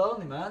think he's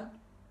lonely, man.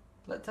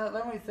 Let him know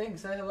what you think.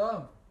 Say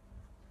hello.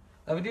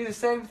 And we do the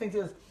same thing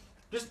to us.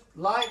 Just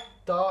light,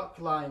 dark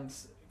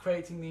lines,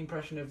 creating the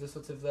impression of the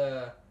sort of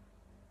the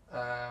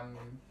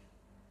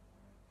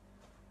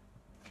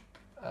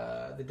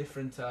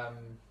different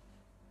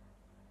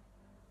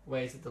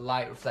ways that the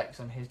light reflects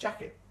on his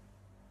jacket.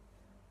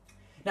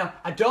 Now,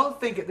 I don't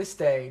think at this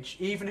stage,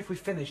 even if we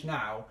finish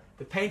now,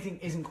 the painting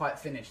isn't quite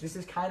finished. This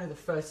is kind of the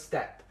first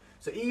step.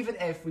 So even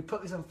if we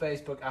put this on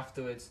Facebook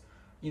afterwards,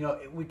 you know,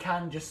 we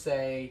can just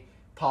say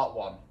part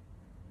 1.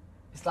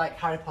 It's like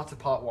Harry Potter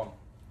part 1.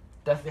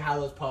 Deathly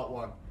Hallows part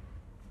 1.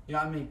 You know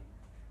what I mean?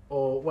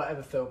 Or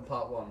whatever film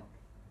part 1.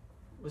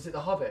 Was it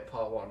The Hobbit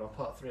part 1 or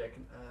part 3? It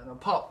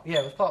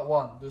was part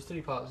 1. There was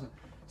 3 parts.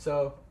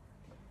 So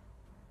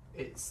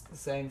it's the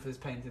same for this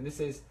painting. This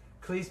is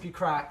Cleasby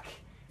Craic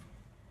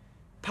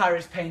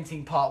Paris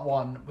painting part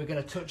 1. We're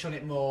going to touch on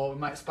it more. We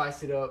might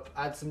spice it up,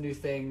 add some new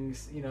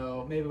things. You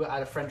know, maybe we'll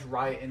add a French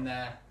riot in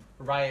there.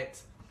 Riot.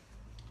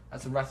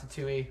 Add some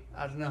ratatouille.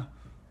 I don't know.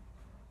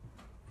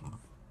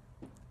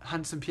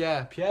 Handsome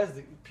Pierre. Pierre's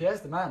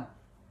the man.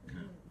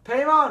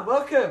 Paymon,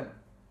 welcome.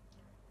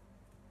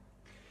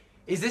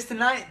 Is this the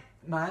night,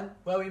 man,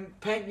 where we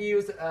paint you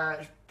as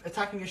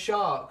attacking a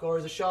shark or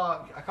as a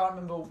shark? I can't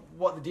remember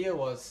what the deal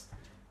was.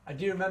 I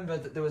do remember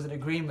that there was an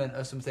agreement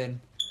or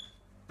something.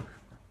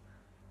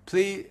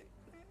 Please,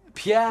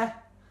 Pierre.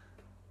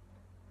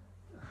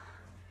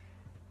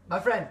 My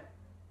friend,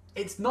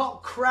 it's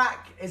not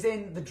crack as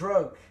in the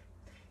drug.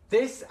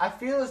 This, I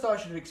feel as though I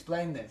should have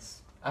explained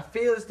this. I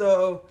feel as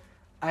though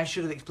I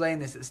should have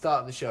explained this at the start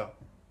of the show.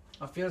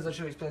 I feel as though I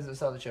should have explained this at the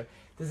start of the show.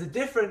 There's a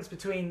difference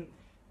between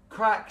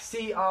crack,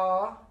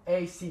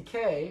 C-R-A-C-K,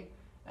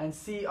 and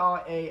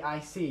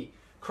C-R-A-I-C.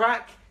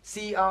 Crack,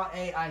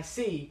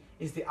 C-R-A-I-C,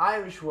 is the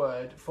Irish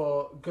word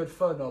for good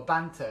fun or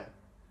banter.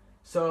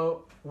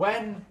 So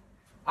when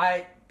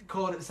I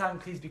called it the Sam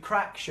Cleasby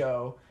Craic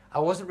Show, I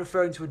wasn't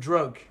referring to a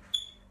drug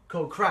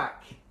called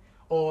crack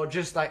or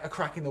just like a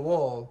crack in the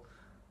wall,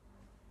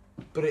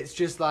 but it's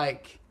just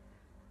like,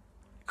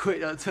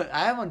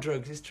 I am on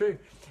drugs, it's true.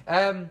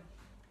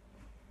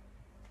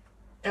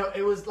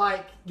 It was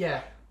like,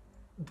 yeah,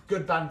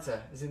 good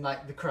banter, as in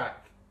like the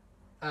crack.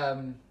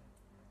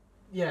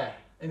 Yeah,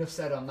 enough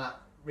said on that,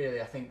 really.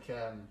 I think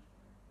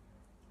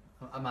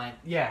I might,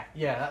 yeah,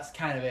 that's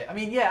kind of it. I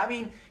mean,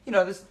 you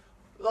know, there's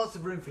lots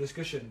of room for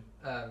discussion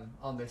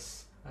on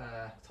this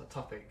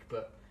topic,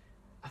 but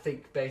I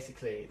think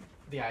basically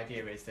the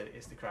idea is that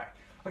it's the crack.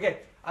 Okay,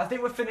 I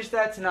think we're finished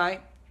there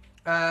tonight.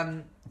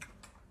 I'm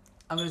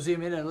going to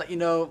zoom in and let you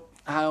know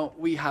how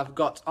we have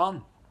got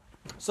on.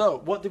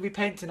 So, what did we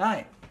paint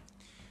tonight?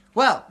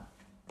 Well,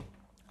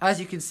 as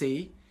you can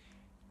see,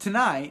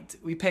 tonight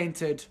we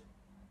painted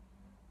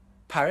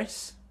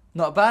Paris.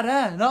 Not bad,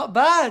 eh? Not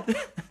bad.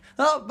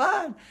 Not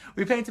bad.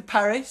 We painted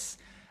Paris.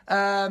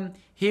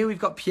 Here we've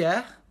got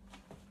Pierre.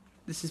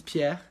 This is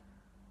Pierre.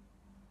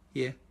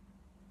 Here.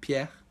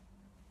 Pierre.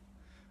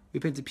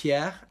 We painted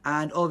Pierre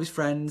and all of his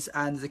friends,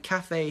 and there's a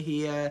cafe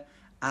here,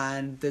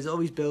 and there's all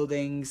these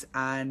buildings,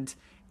 and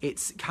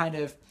it's kind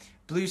of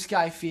blue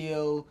sky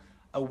feel,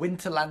 a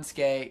winter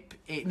landscape.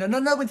 No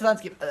winter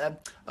landscape.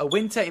 A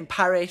winter in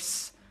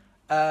Paris.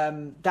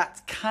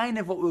 That's kind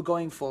of what we were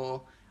going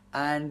for.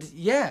 And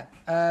yeah,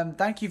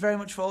 thank you very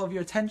much for all of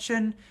your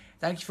attention.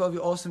 Thank you for all of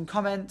your awesome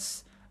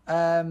comments.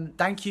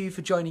 Thank you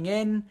for joining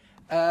in.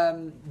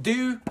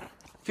 Do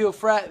feel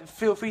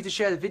free to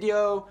share the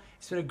video.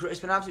 It's been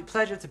an absolute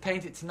pleasure to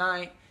paint it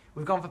tonight.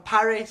 We've gone for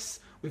Paris.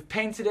 We've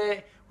painted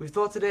it. We've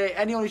thought today.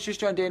 Anyone who's just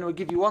joined in, we'll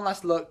give you one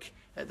last look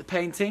at the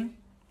painting.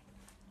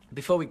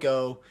 Before we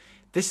go,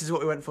 this is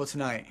what we went for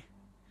tonight.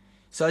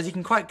 So as you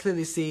can quite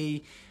clearly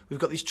see, we've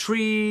got these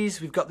trees,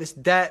 we've got this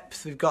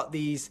depth, we've got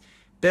these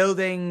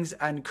buildings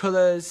and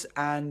colours,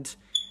 and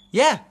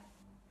yeah,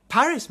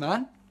 Paris,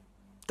 man.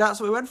 That's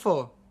what we went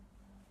for.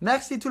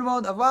 Merci tout le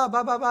monde. Au revoir.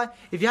 Bye, bye, bye.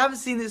 If you haven't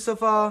seen it so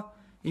far,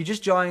 you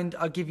just joined,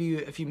 I'll give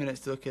you a few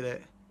minutes to look at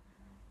it.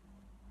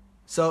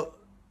 So,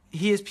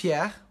 here's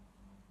Pierre.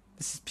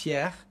 This is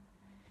Pierre,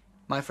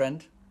 my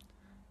friend.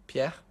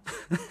 Pierre.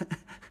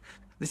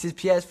 This is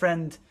Pierre's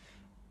friend,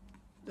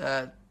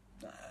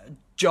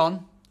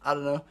 John. I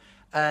don't know.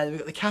 We've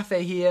got the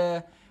cafe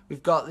here.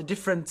 We've got the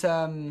different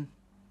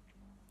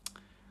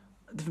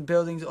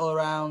buildings all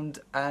around,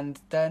 and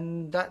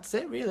then that's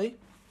it, really.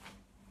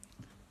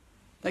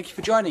 Thank you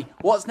for joining.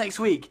 What's next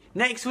week?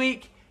 Next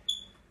week,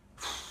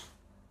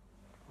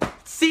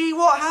 see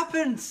what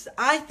happens.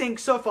 I think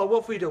so far,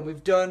 what have we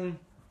done?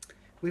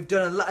 We've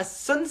done a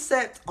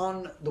sunset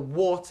on the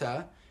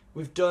water.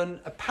 We've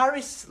done a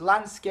Paris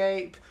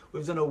landscape.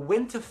 We've done a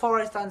winter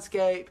forest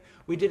landscape.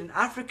 We did an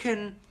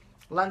African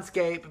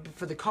landscape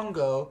for the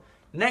Congo.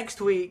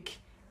 Next week,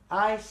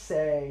 I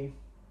say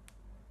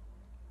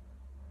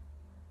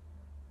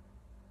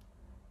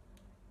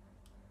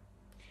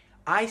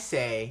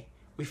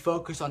we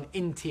focus on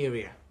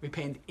interior. We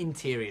paint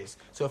interiors.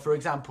 So, for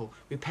example,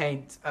 we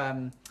paint,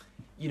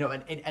 you know,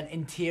 an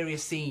interior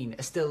scene,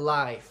 a still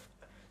life,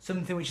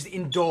 something which is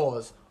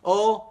indoors.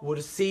 Or we'll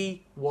just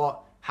see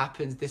what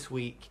happens this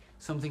week.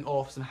 Something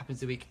awesome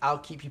happens this week. I'll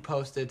keep you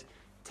posted.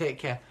 Take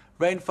care.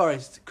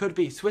 Rainforest, could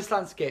be. Swiss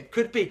landscape,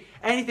 could be.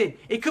 Anything.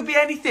 It could be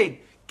anything.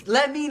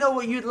 Let me know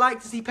what you'd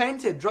like to see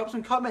painted. Drop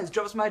some comments,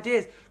 drop some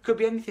ideas. Could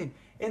be anything.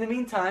 In the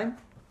meantime,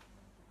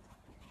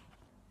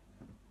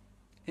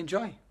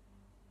 enjoy.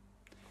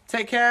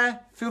 Take care.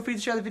 Feel free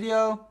to share the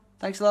video.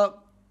 Thanks a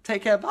lot.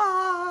 Take care.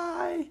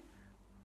 Bye.